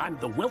 Listen, I'm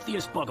the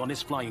wealthiest bug on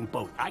this flying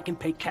boat. I can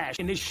pay cash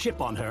in this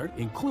ship on her,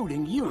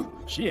 including you.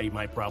 She ain't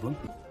my problem.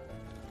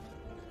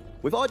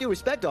 With all due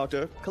respect,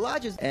 Doctor,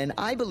 Collage is... And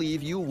I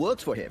believe you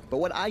worked for him. But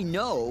what I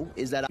know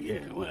is that...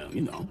 Yeah, well,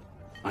 you know.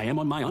 I am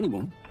on my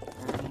honeymoon.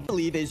 I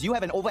believe is you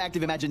have an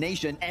overactive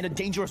imagination and a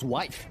dangerous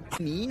wife.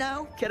 Me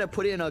now? Can I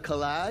put it in a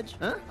collage?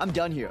 Huh? I'm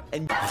done here.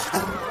 And... No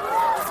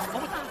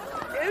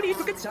need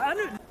for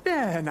concern.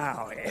 There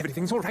now,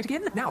 everything's all right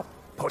again. Now,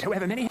 put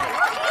however many...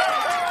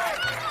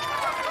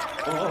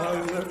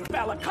 Oh,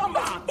 Bella, come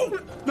on! Oh,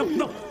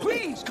 no,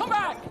 please, come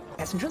back!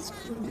 Passengers?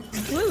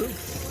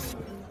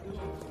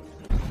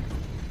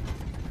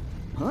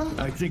 Huh?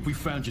 I think we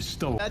found your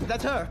stove.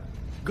 That's her.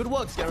 Good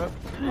work, Scarab.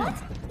 What?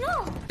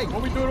 No! Hey,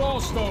 well, we do it all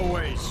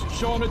stowaways.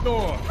 Show him the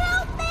door.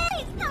 Help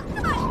me! No,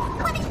 come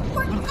on! Let me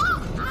work.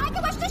 Oh, I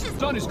can wash dishes!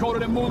 Sun is colder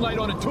than moonlight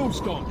on a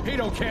tombstone. He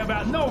don't care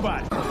about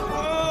nobody. The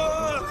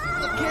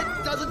kid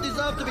doesn't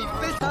deserve to be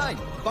fish time.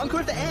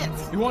 Bunker the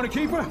ants. You want to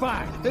keep her?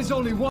 Fine. There's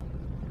only one.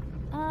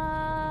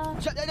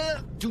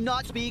 Do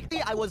not speak.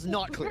 I was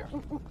not clear.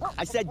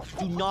 I said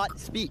do not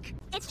speak.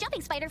 It's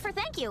Jumping Spider for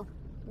thank you.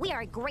 We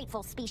are a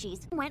grateful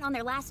species. Went on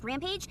their last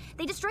rampage.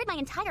 They destroyed my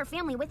entire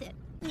family with it.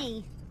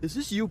 Me. Is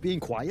this you being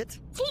quiet?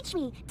 Teach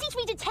me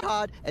to tell.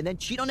 God, and then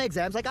cheat on the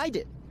exams like I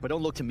did. But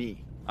don't look to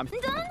me. I'm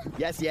done.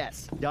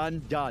 Yes.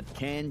 Done.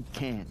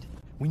 Canned.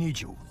 We need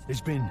you.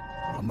 There's been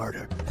a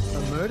murder. A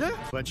murder?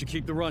 Let you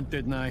keep the runt,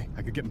 didn't I?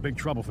 I could get in big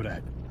trouble for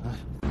that.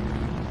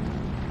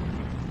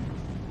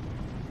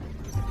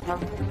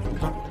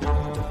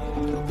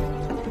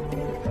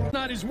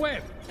 Not his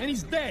web, and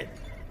he's dead.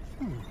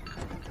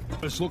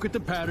 Let's look at the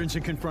patterns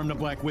and confirm the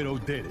Black Widow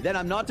did it. Then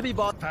I'm not to be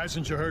bothered.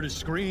 Passenger heard a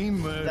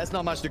scream. That's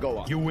not much to go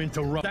on. You went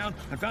to run down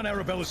and found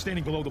Arabella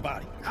standing below the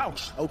body.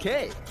 Ouch.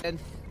 Okay, and...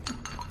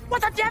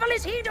 What the devil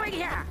is he doing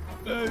here?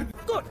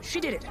 Good, she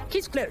did it.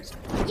 Case closed.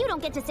 You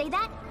don't get to say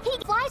that. He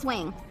flies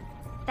wing.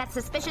 That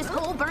suspicious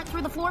hole burnt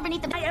through the floor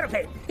beneath my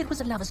airplane. It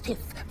was a lover's tiff,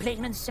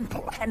 plain and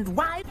simple. And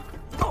why?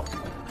 Oh.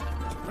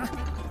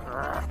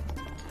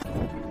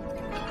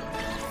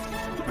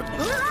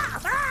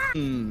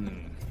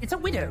 It's a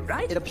widow,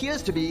 right? It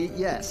appears to be,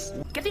 yes.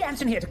 Get the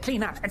ants in here to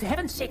clean up, and for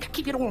heaven's sake,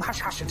 keep it all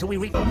hush-hush until we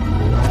reach...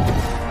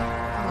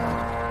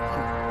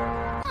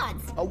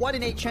 A 1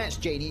 in 8 chance,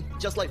 Janie.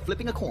 Just like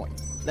flipping a coin.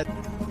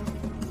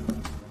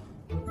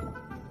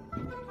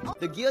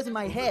 The gears in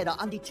my head are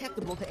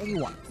undetectable to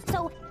anyone.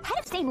 So, head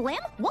of same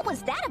limb? What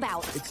was that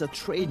about? It's a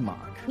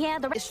trademark. Yeah,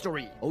 the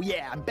history. Oh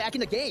yeah, I'm back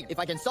in the game. If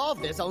I can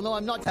solve this, although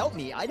I'm not help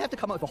me, I'd have to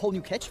come up with a whole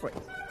new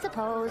catchphrase.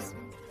 Suppose.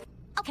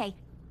 Okay,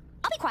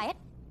 I'll be quiet.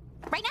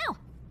 Right now.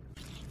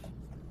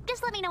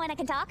 Just let me know when I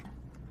can talk.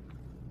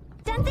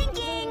 Done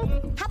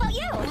thinking. How about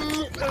you?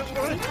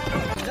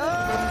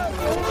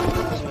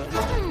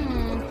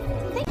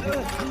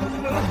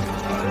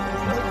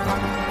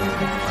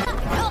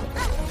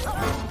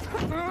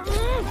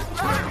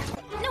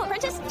 New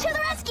apprentice to the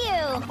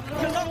rescue!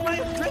 You're not my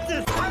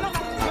apprentice!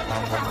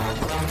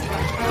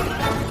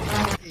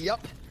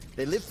 Yup.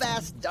 They live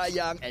fast, die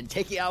young, and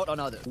take it out on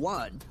others.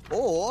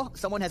 Or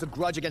someone has a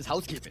grudge against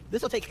housekeeping.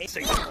 This'll take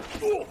 8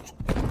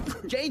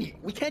 Janie,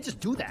 we can't just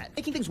do that.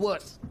 Making things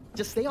worse.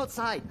 Just stay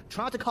outside.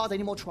 Try not to cause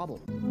any more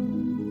trouble.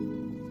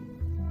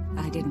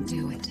 I didn't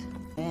do it.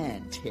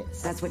 And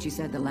tits. That's what you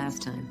said the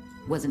last time.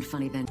 Wasn't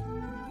funny then.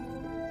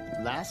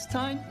 Last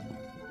time?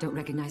 Don't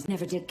recognize.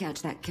 Never did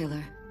catch that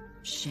killer.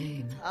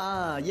 Shame.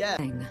 Ah, yeah.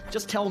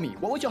 Just tell me,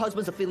 what was your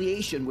husband's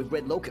affiliation with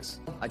Red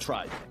Locust? I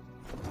tried.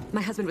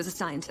 My husband was a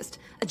scientist.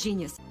 A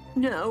genius.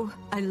 No,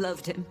 I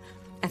loved him.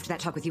 After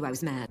that talk with you, I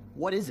was mad.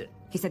 What is it?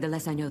 He said the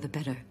less I know, the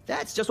better.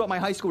 That's just what my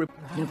high school...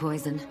 No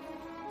poison.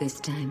 This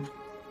time.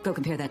 Go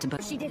compare that to...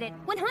 She did it.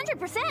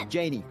 100%!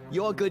 Janie,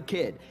 you're a good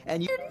kid,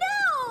 and you...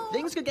 No!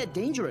 Things could get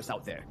dangerous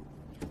out there.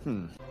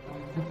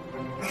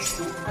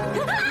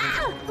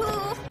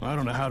 I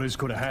don't know how this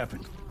could have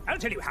happened. I'll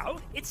tell you how.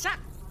 It's Sun.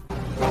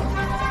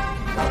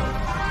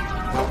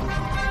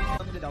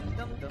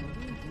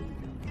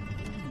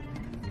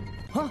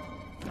 Huh?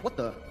 What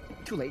the?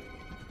 Too late.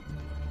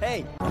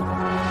 Hey!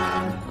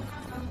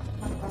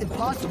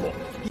 Impossible!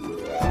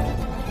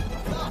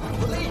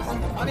 Police!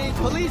 I mean,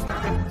 police!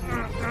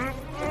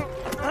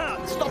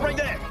 Stop right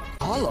there!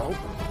 Hello?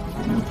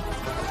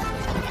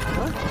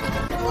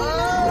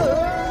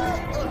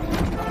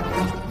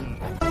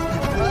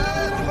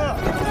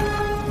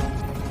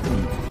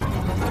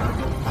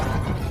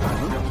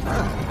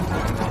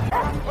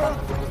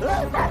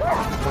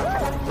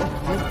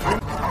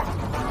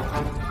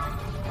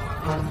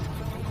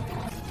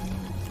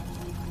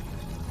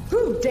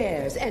 Who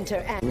dares enter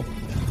an...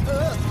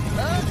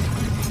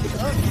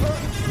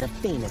 The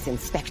famous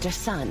Inspector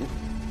Sun.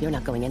 You're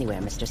not going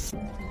anywhere, Mr.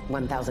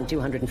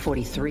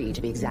 1243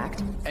 to be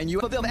exact. And you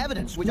have a bit of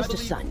evidence, which Mr.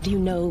 Sun, do you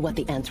know what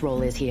the ant's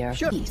role is here?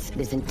 Sure.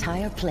 This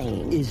entire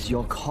plane is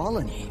your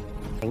colony.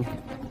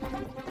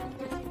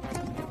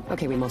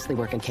 Okay, we mostly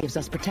work in gives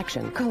us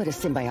protection. Call it a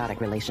symbiotic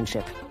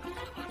relationship.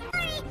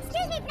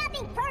 Excuse me,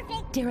 nothing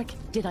perfect. Derek,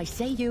 did I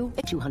say you?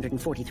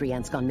 243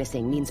 ants gone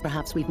missing means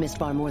perhaps we've missed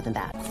far more than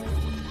that.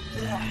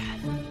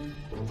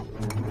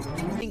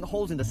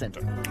 Holes in the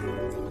center.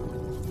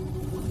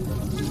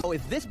 So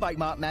if this bite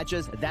mark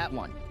matches that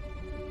one.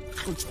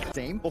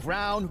 Same, both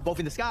round, both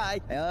in the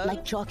sky.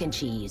 Like chalk and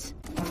cheese.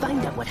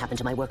 Find out what happened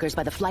to my workers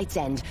by the flight's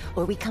end,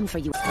 or we come for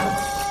you.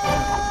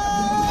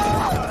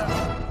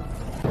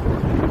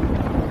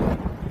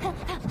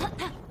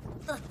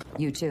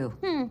 You too.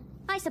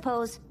 I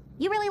suppose.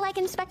 You really like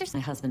Inspector... My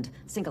husband.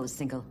 Single is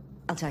single.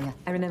 I'll tell you.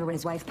 I remember when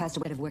his wife passed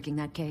away of working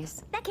that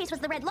case. That case was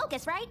the Red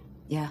Locust, right?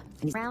 Yeah.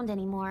 And he's around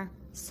anymore.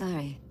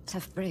 Sorry.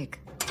 Tough break.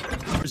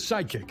 Your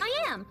sidekick.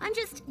 I am. I'm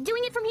just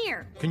doing it from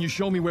here. Can you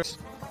show me where...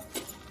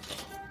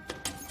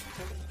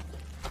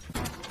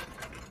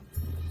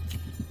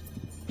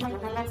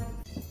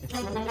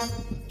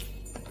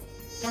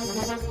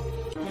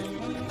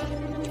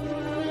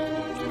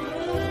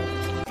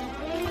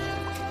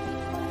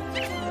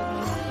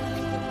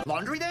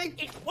 Laundry day?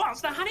 It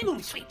was the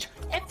honeymoon suite.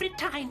 Every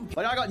time.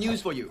 But I got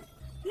news for you.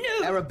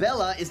 No.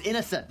 Arabella is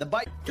innocent. The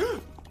bite...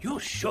 You're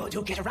sure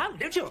you'll get around,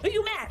 don't you? Are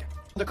you mad?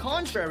 On the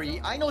contrary,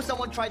 I know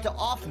someone tried to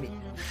off me.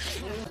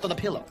 On the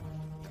pillow.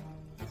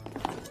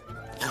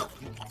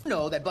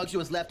 No, that Bugsy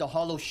was left a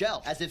hollow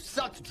shell, as if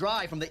sucked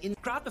dry from the in...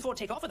 Grab before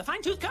takeoff with a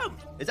fine-tooth comb.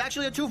 It's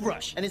actually a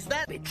toothbrush, and is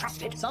that... Be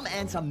trusted. Some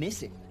ants are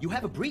missing. You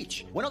have a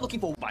breach. We're not looking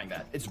for... Buying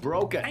that. It's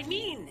broken. I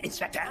mean,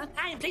 Inspector,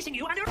 I am placing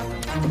you under...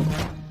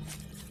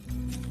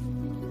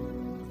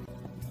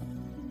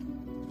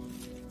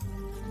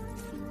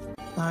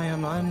 I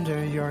am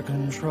under your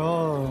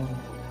control.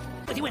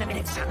 With you in a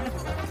minute, son.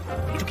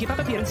 Need to keep up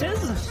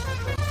appearances.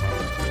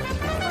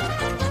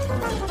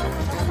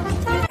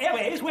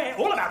 Airways, we're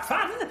all about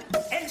fun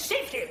and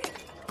safety.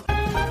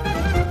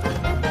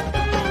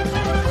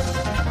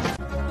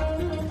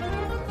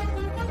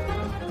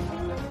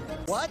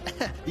 What?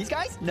 These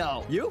guys?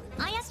 No. You?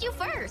 I asked you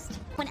first.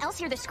 When else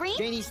hear the scream?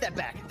 Janie, step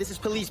back. This is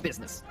police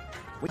business.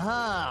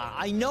 Ah,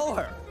 I know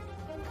her.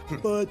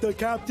 But the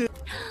captain...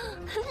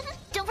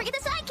 Don't forget the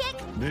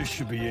sidekick. This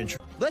should be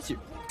interesting. Bless you.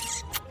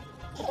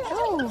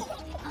 Oh,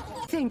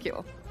 thank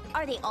you.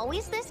 Are they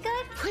always this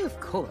good? Why, of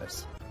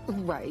course.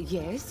 Why,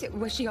 yes.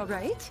 Was she all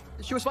right?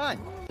 She was fine.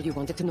 You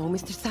wanted to know,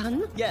 Mr.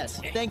 Sun? Yes,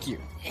 thank you.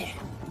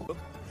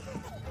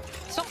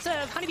 Soft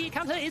serve honeybee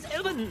counter is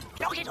open.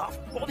 Knock it off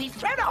or be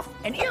thrown off.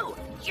 And you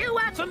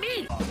are for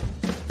me.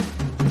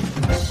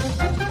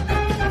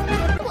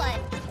 What?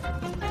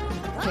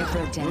 Care for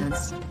a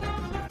dance?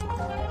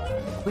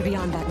 We're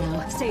beyond that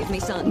now. Save me,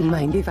 son.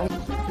 Mind if I... To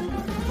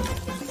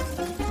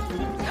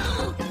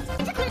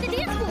clear the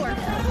dance floor.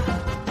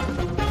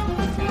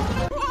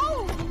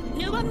 Oh,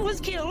 no one was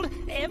killed.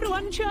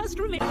 Everyone just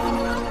remained.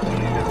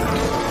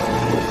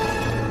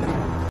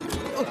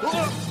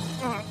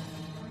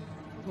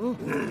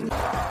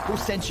 Who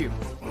sent you?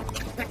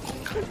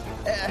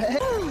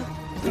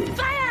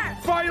 Fire!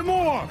 Fire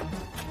more!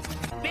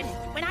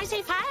 When I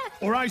say fire...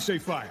 Or I say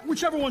fire.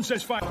 Whichever one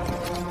says fire.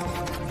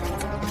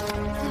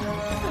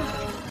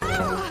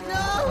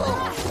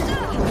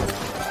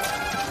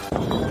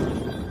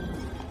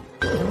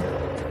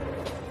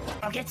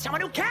 I'll get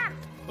someone who can.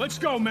 Let's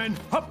go, men.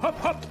 Hop, hop,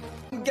 hop.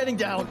 I'm getting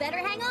down. Better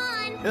hang on.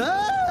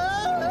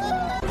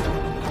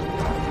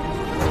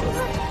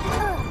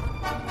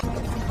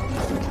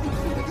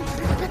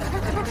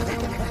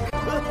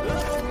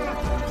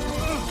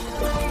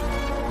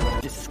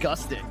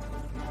 Disgusting.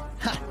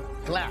 Ha!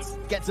 Glass.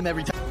 Gets him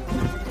every time.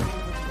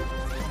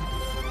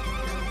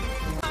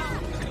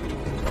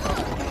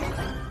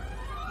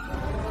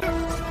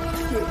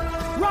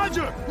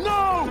 Roger!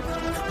 No!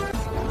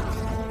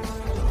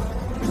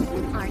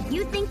 Are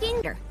you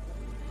thinking?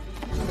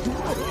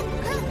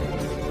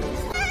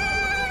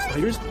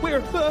 Spiders?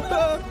 Where?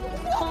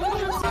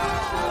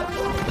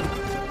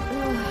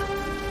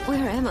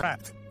 Where am I?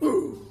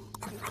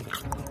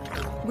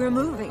 We're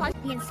moving.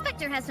 The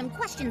inspector has some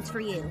questions for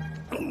you.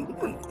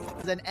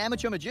 He's an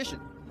amateur magician.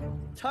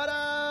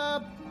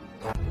 Ta-da!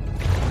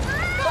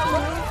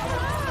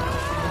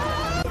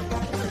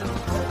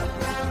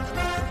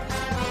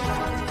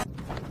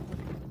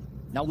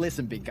 Now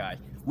listen, big guy.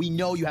 We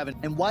know you haven't.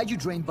 And why'd you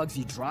drain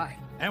Bugsy dry?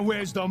 And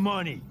where's the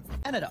money?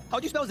 Xanadu.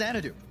 How'd you spell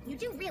Xanadu? You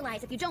do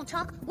realize if you don't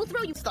talk, we'll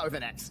throw you. Start with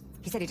an X.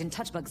 He said he didn't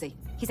touch Bugsy.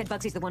 He said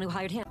Bugsy's the one who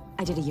hired him.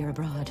 I did a year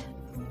abroad.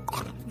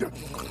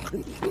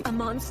 A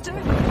monster?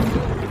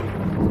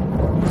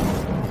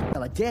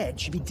 Well, dead.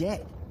 Should be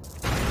dead.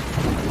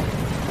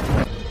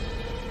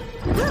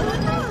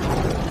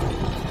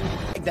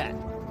 Like that.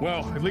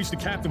 Well, at least the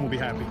captain will be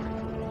happy.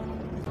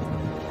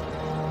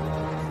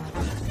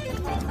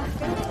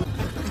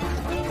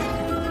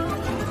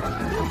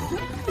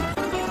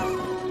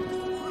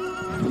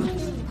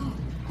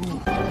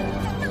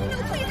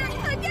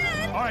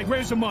 All right,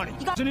 where's the money?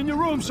 It's in your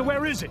room, so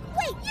where is it?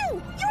 Wait,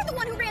 you! You're the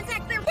one who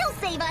ransacked their... He'll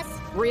save us!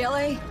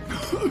 Really?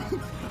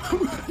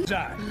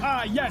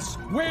 Yes.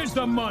 Where's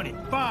the money?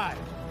 5.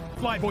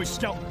 Flyboy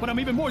Scout, but I'm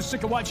even more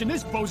sick of watching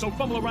this bozo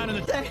fumble around in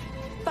the...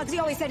 Bugsy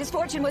always said his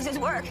fortune was his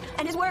work,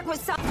 and his work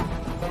was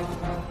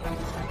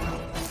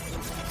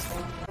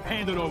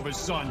Hand it over,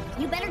 son.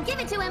 You better give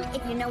it to him,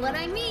 if you know what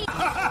I mean.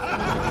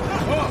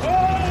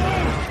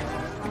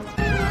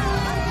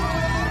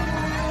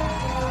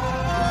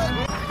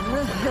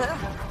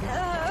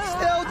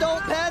 Still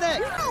don't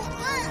panic!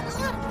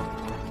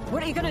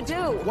 What are you gonna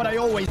do? What I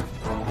always...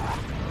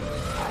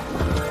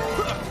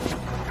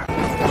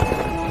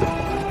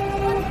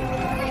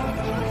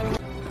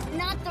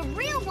 Not the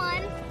real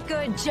one.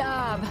 Good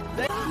job.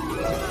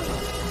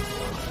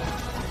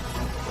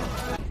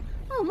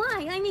 Oh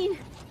my, I mean,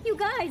 you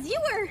guys, you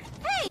were...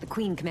 Hey! The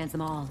Queen commands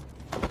them all.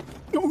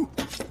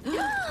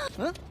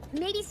 Huh?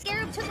 Maybe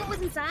Scarab took what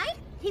was inside?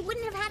 He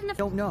wouldn't have had enough...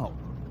 Don't know.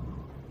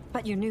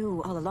 But you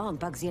knew all along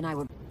Bugsy and I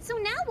were... So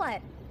now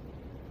what?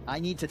 I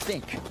need to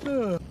think.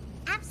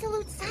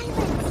 Absolute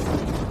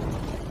silence.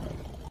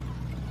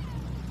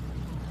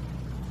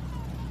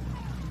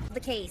 The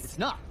case. It's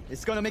not.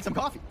 It's gonna make some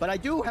coffee. But I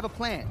do have a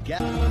plan.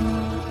 Get...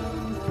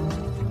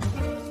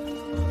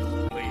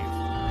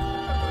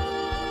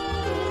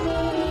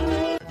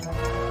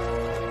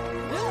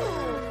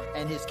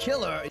 And his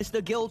killer is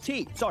the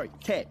guilty. Sorry,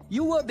 Ted.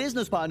 You were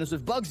business partners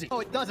with Bugsy. Oh,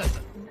 it doesn't.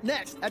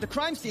 Next, at the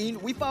crime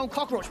scene, we found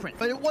cockroach print.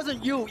 But it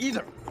wasn't you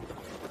either.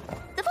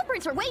 The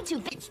footprints are way too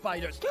big.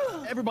 Spiders.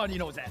 Everybody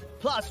knows that.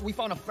 Plus, we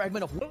found a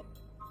fragment of...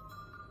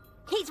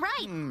 He's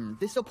right.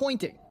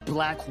 Disappointing.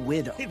 Black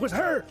Widow. It was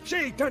her.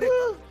 She did it.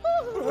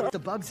 The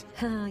bugs.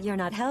 You're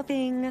not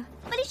helping.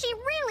 But is she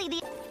really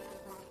the...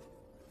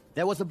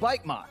 There was a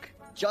bite mark.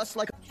 Just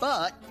like...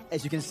 But,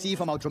 as you can see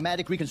from our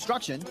dramatic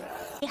reconstruction...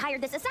 He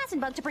hired this assassin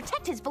bug to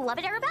protect his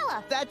beloved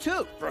Arabella. That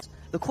too.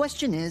 The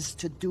question is,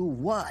 to do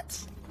what?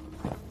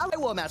 I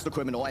were a master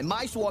criminal and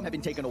my swarm had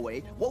been taken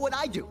away. What would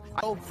I do?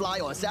 I don't fly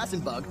or assassin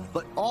bug,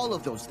 but all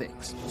of those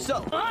things.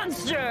 So...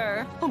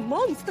 Monster! A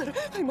monster!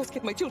 I must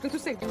get my children to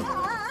safety.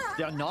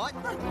 They're not?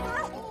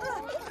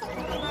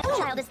 No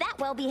child is that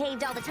well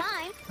behaved all the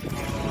time.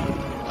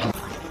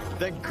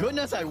 Thank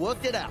goodness I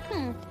worked it out.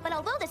 But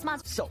although this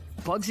monster... So,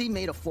 Bugsy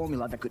made a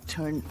formula that could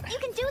turn... You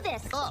can do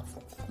this! Up!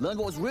 Learn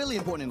what was really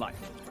important in life.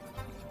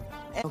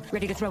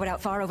 Ready to throw it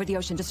out far over the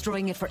ocean,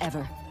 destroying it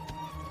forever.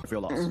 I feel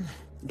lost.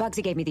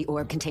 Bugsy gave me the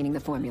orb containing the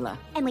formula.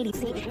 And Lady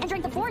C, and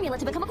drank the formula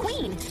to become a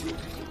queen.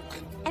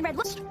 And Red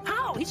Look...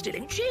 How? He's still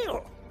in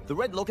jail. The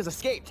Red Locust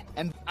escaped.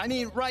 And, I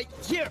mean, right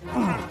here.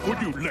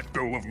 Would you let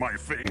go of my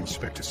face?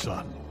 Inspector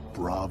Sun,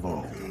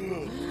 bravo.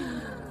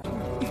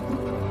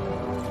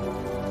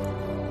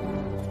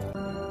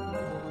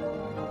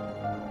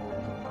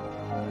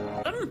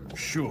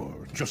 Sure,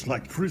 just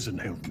like prison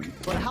held me.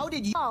 But how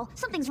did you... Oh,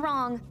 something's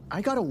wrong.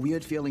 I got a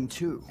weird feeling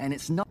too, and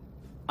it's not...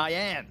 I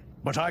am.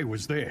 But I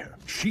was there.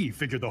 She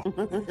figured the...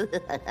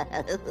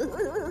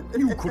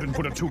 You couldn't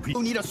put a two-piece...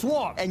 You need a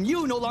swarm, and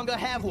you no longer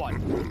have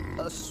one.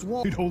 A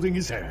swarm... Holding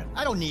his hand.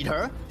 I don't need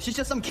her. She's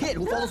just some kid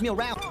who follows me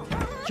around.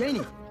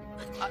 Janie,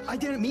 I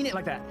didn't mean it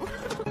like that.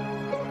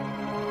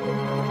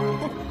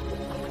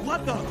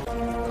 What the...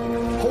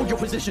 Hold your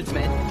positions,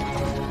 man.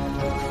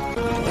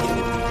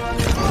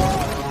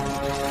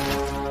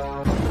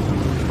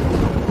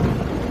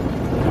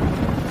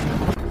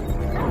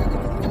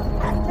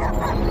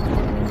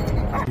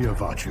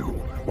 Vachu,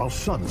 while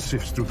Sun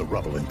sifts through the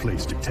rubble and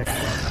plays detective.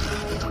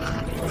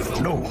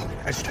 No,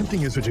 as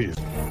tempting as it is.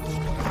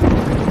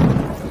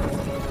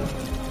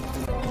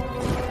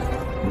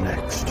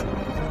 Next.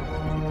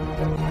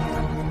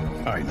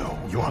 I know,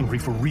 you're hungry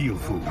for real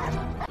food.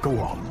 Go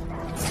on.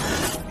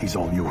 He's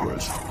all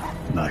yours.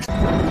 Nice.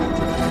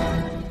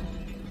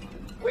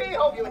 We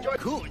hope you enjoy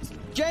Coons.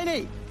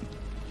 Janie!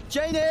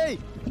 Janie!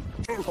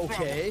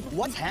 Okay,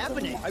 what's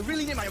happening? I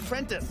really need my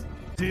apprentice.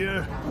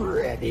 Dear.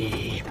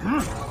 Ready.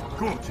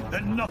 Good,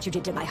 then not. What you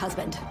did to my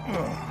husband.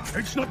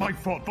 It's not my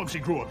fault Bugsy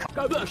grew a...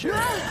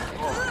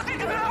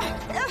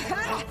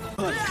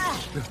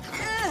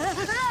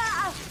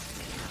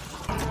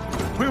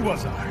 Where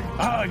was I?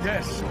 Ah,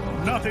 yes.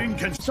 Nothing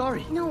can...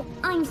 Sorry. No,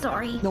 I'm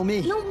sorry. No,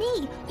 me. No,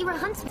 me. You were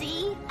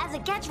Huntsy. As a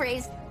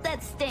catchphrase,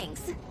 that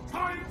stinks.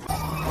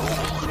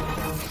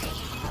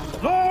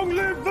 Long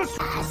live the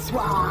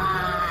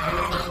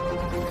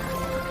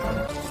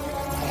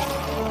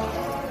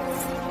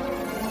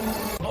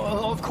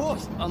Of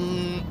course.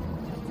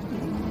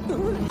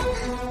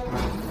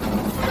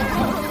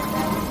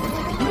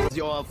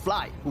 Your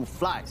fly who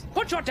flies.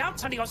 Put your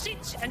doubts under your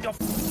seats and your...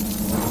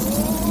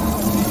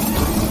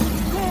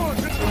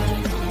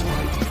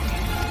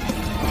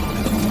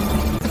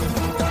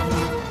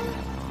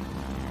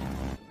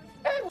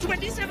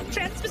 27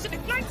 trans-Pacific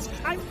flights!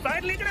 I'm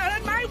finally gonna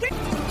earn my win!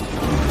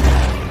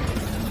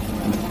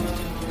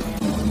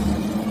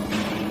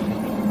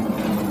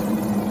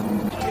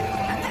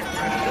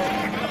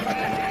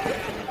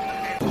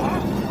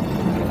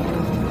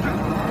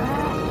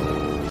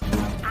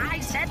 I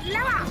said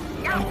lower!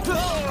 No!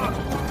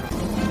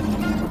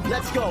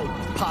 Let's go,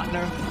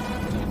 partner.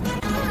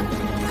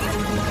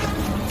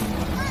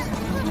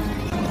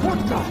 What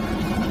the?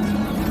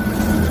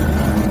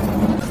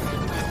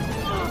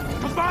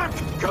 Come back!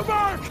 Come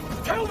back!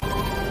 Tell me!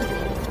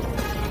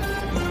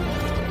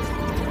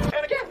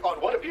 And again, on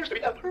what appears to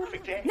be a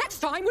perfect day. Next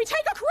time we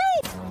take a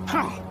cruise!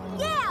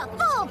 Yeah,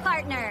 full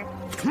partner.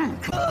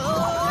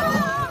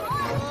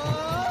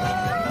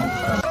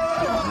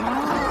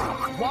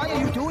 Why are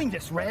you doing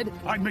this, Red?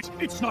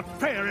 It's not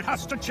fair. It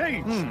has to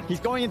change. He's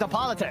going into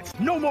politics.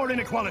 No more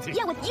inequality.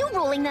 Yeah, with you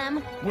ruling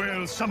them.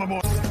 Well, some are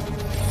more.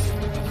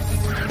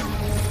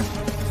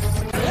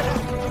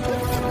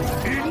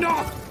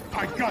 Enough!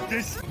 I got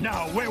this.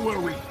 Now, where were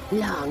we?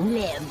 Long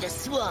live the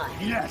swan.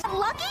 Yes.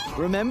 Lucky?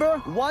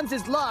 Remember? Once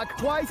is luck,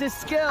 twice is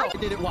skill. I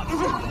did it once.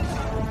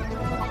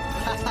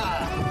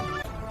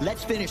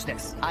 Let's finish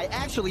this. I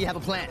actually have a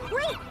plan.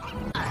 Great.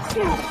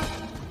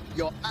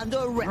 You're under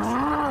arrest.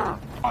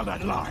 On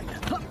that line.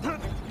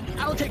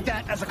 I'll take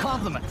that as a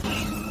compliment.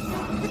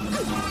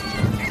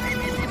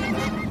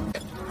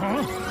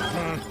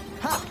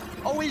 Ha!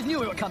 Always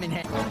knew it would come in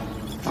handy.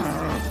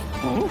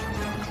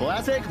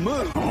 Classic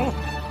move.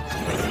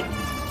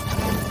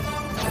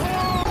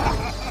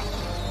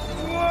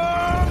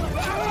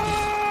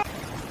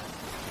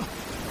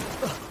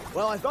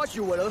 Well, I thought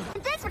you would've.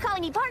 Thanks for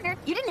calling me partner.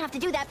 You didn't have to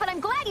do that, but I'm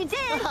glad you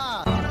did.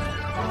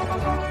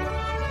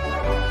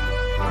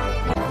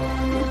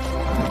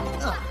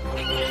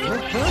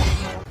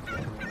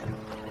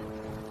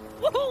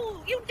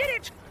 Woohoo! You did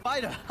it!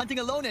 Spider, hunting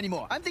alone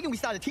anymore. I'm thinking we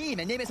start a team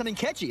and name it something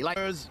catchy, like...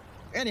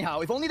 Anyhow,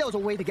 if only there was a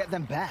way to get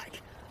them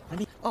back. I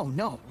mean... Oh,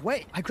 no.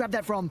 Wait, I grabbed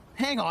that from...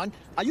 Hang on.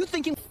 Are you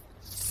thinking...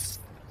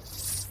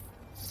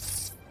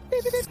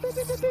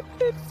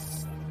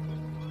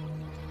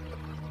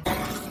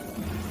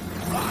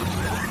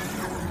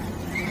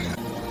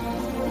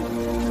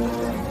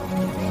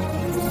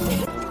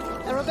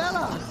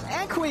 Arabella!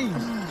 And Queen!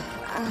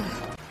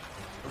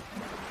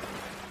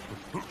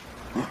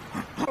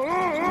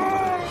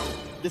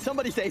 Did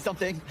somebody say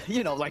something?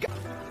 You know, like...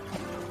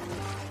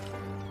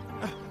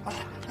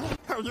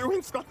 Are you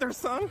Inspector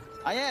Sun?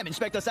 I am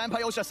Inspector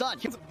Sanpayosha Sun.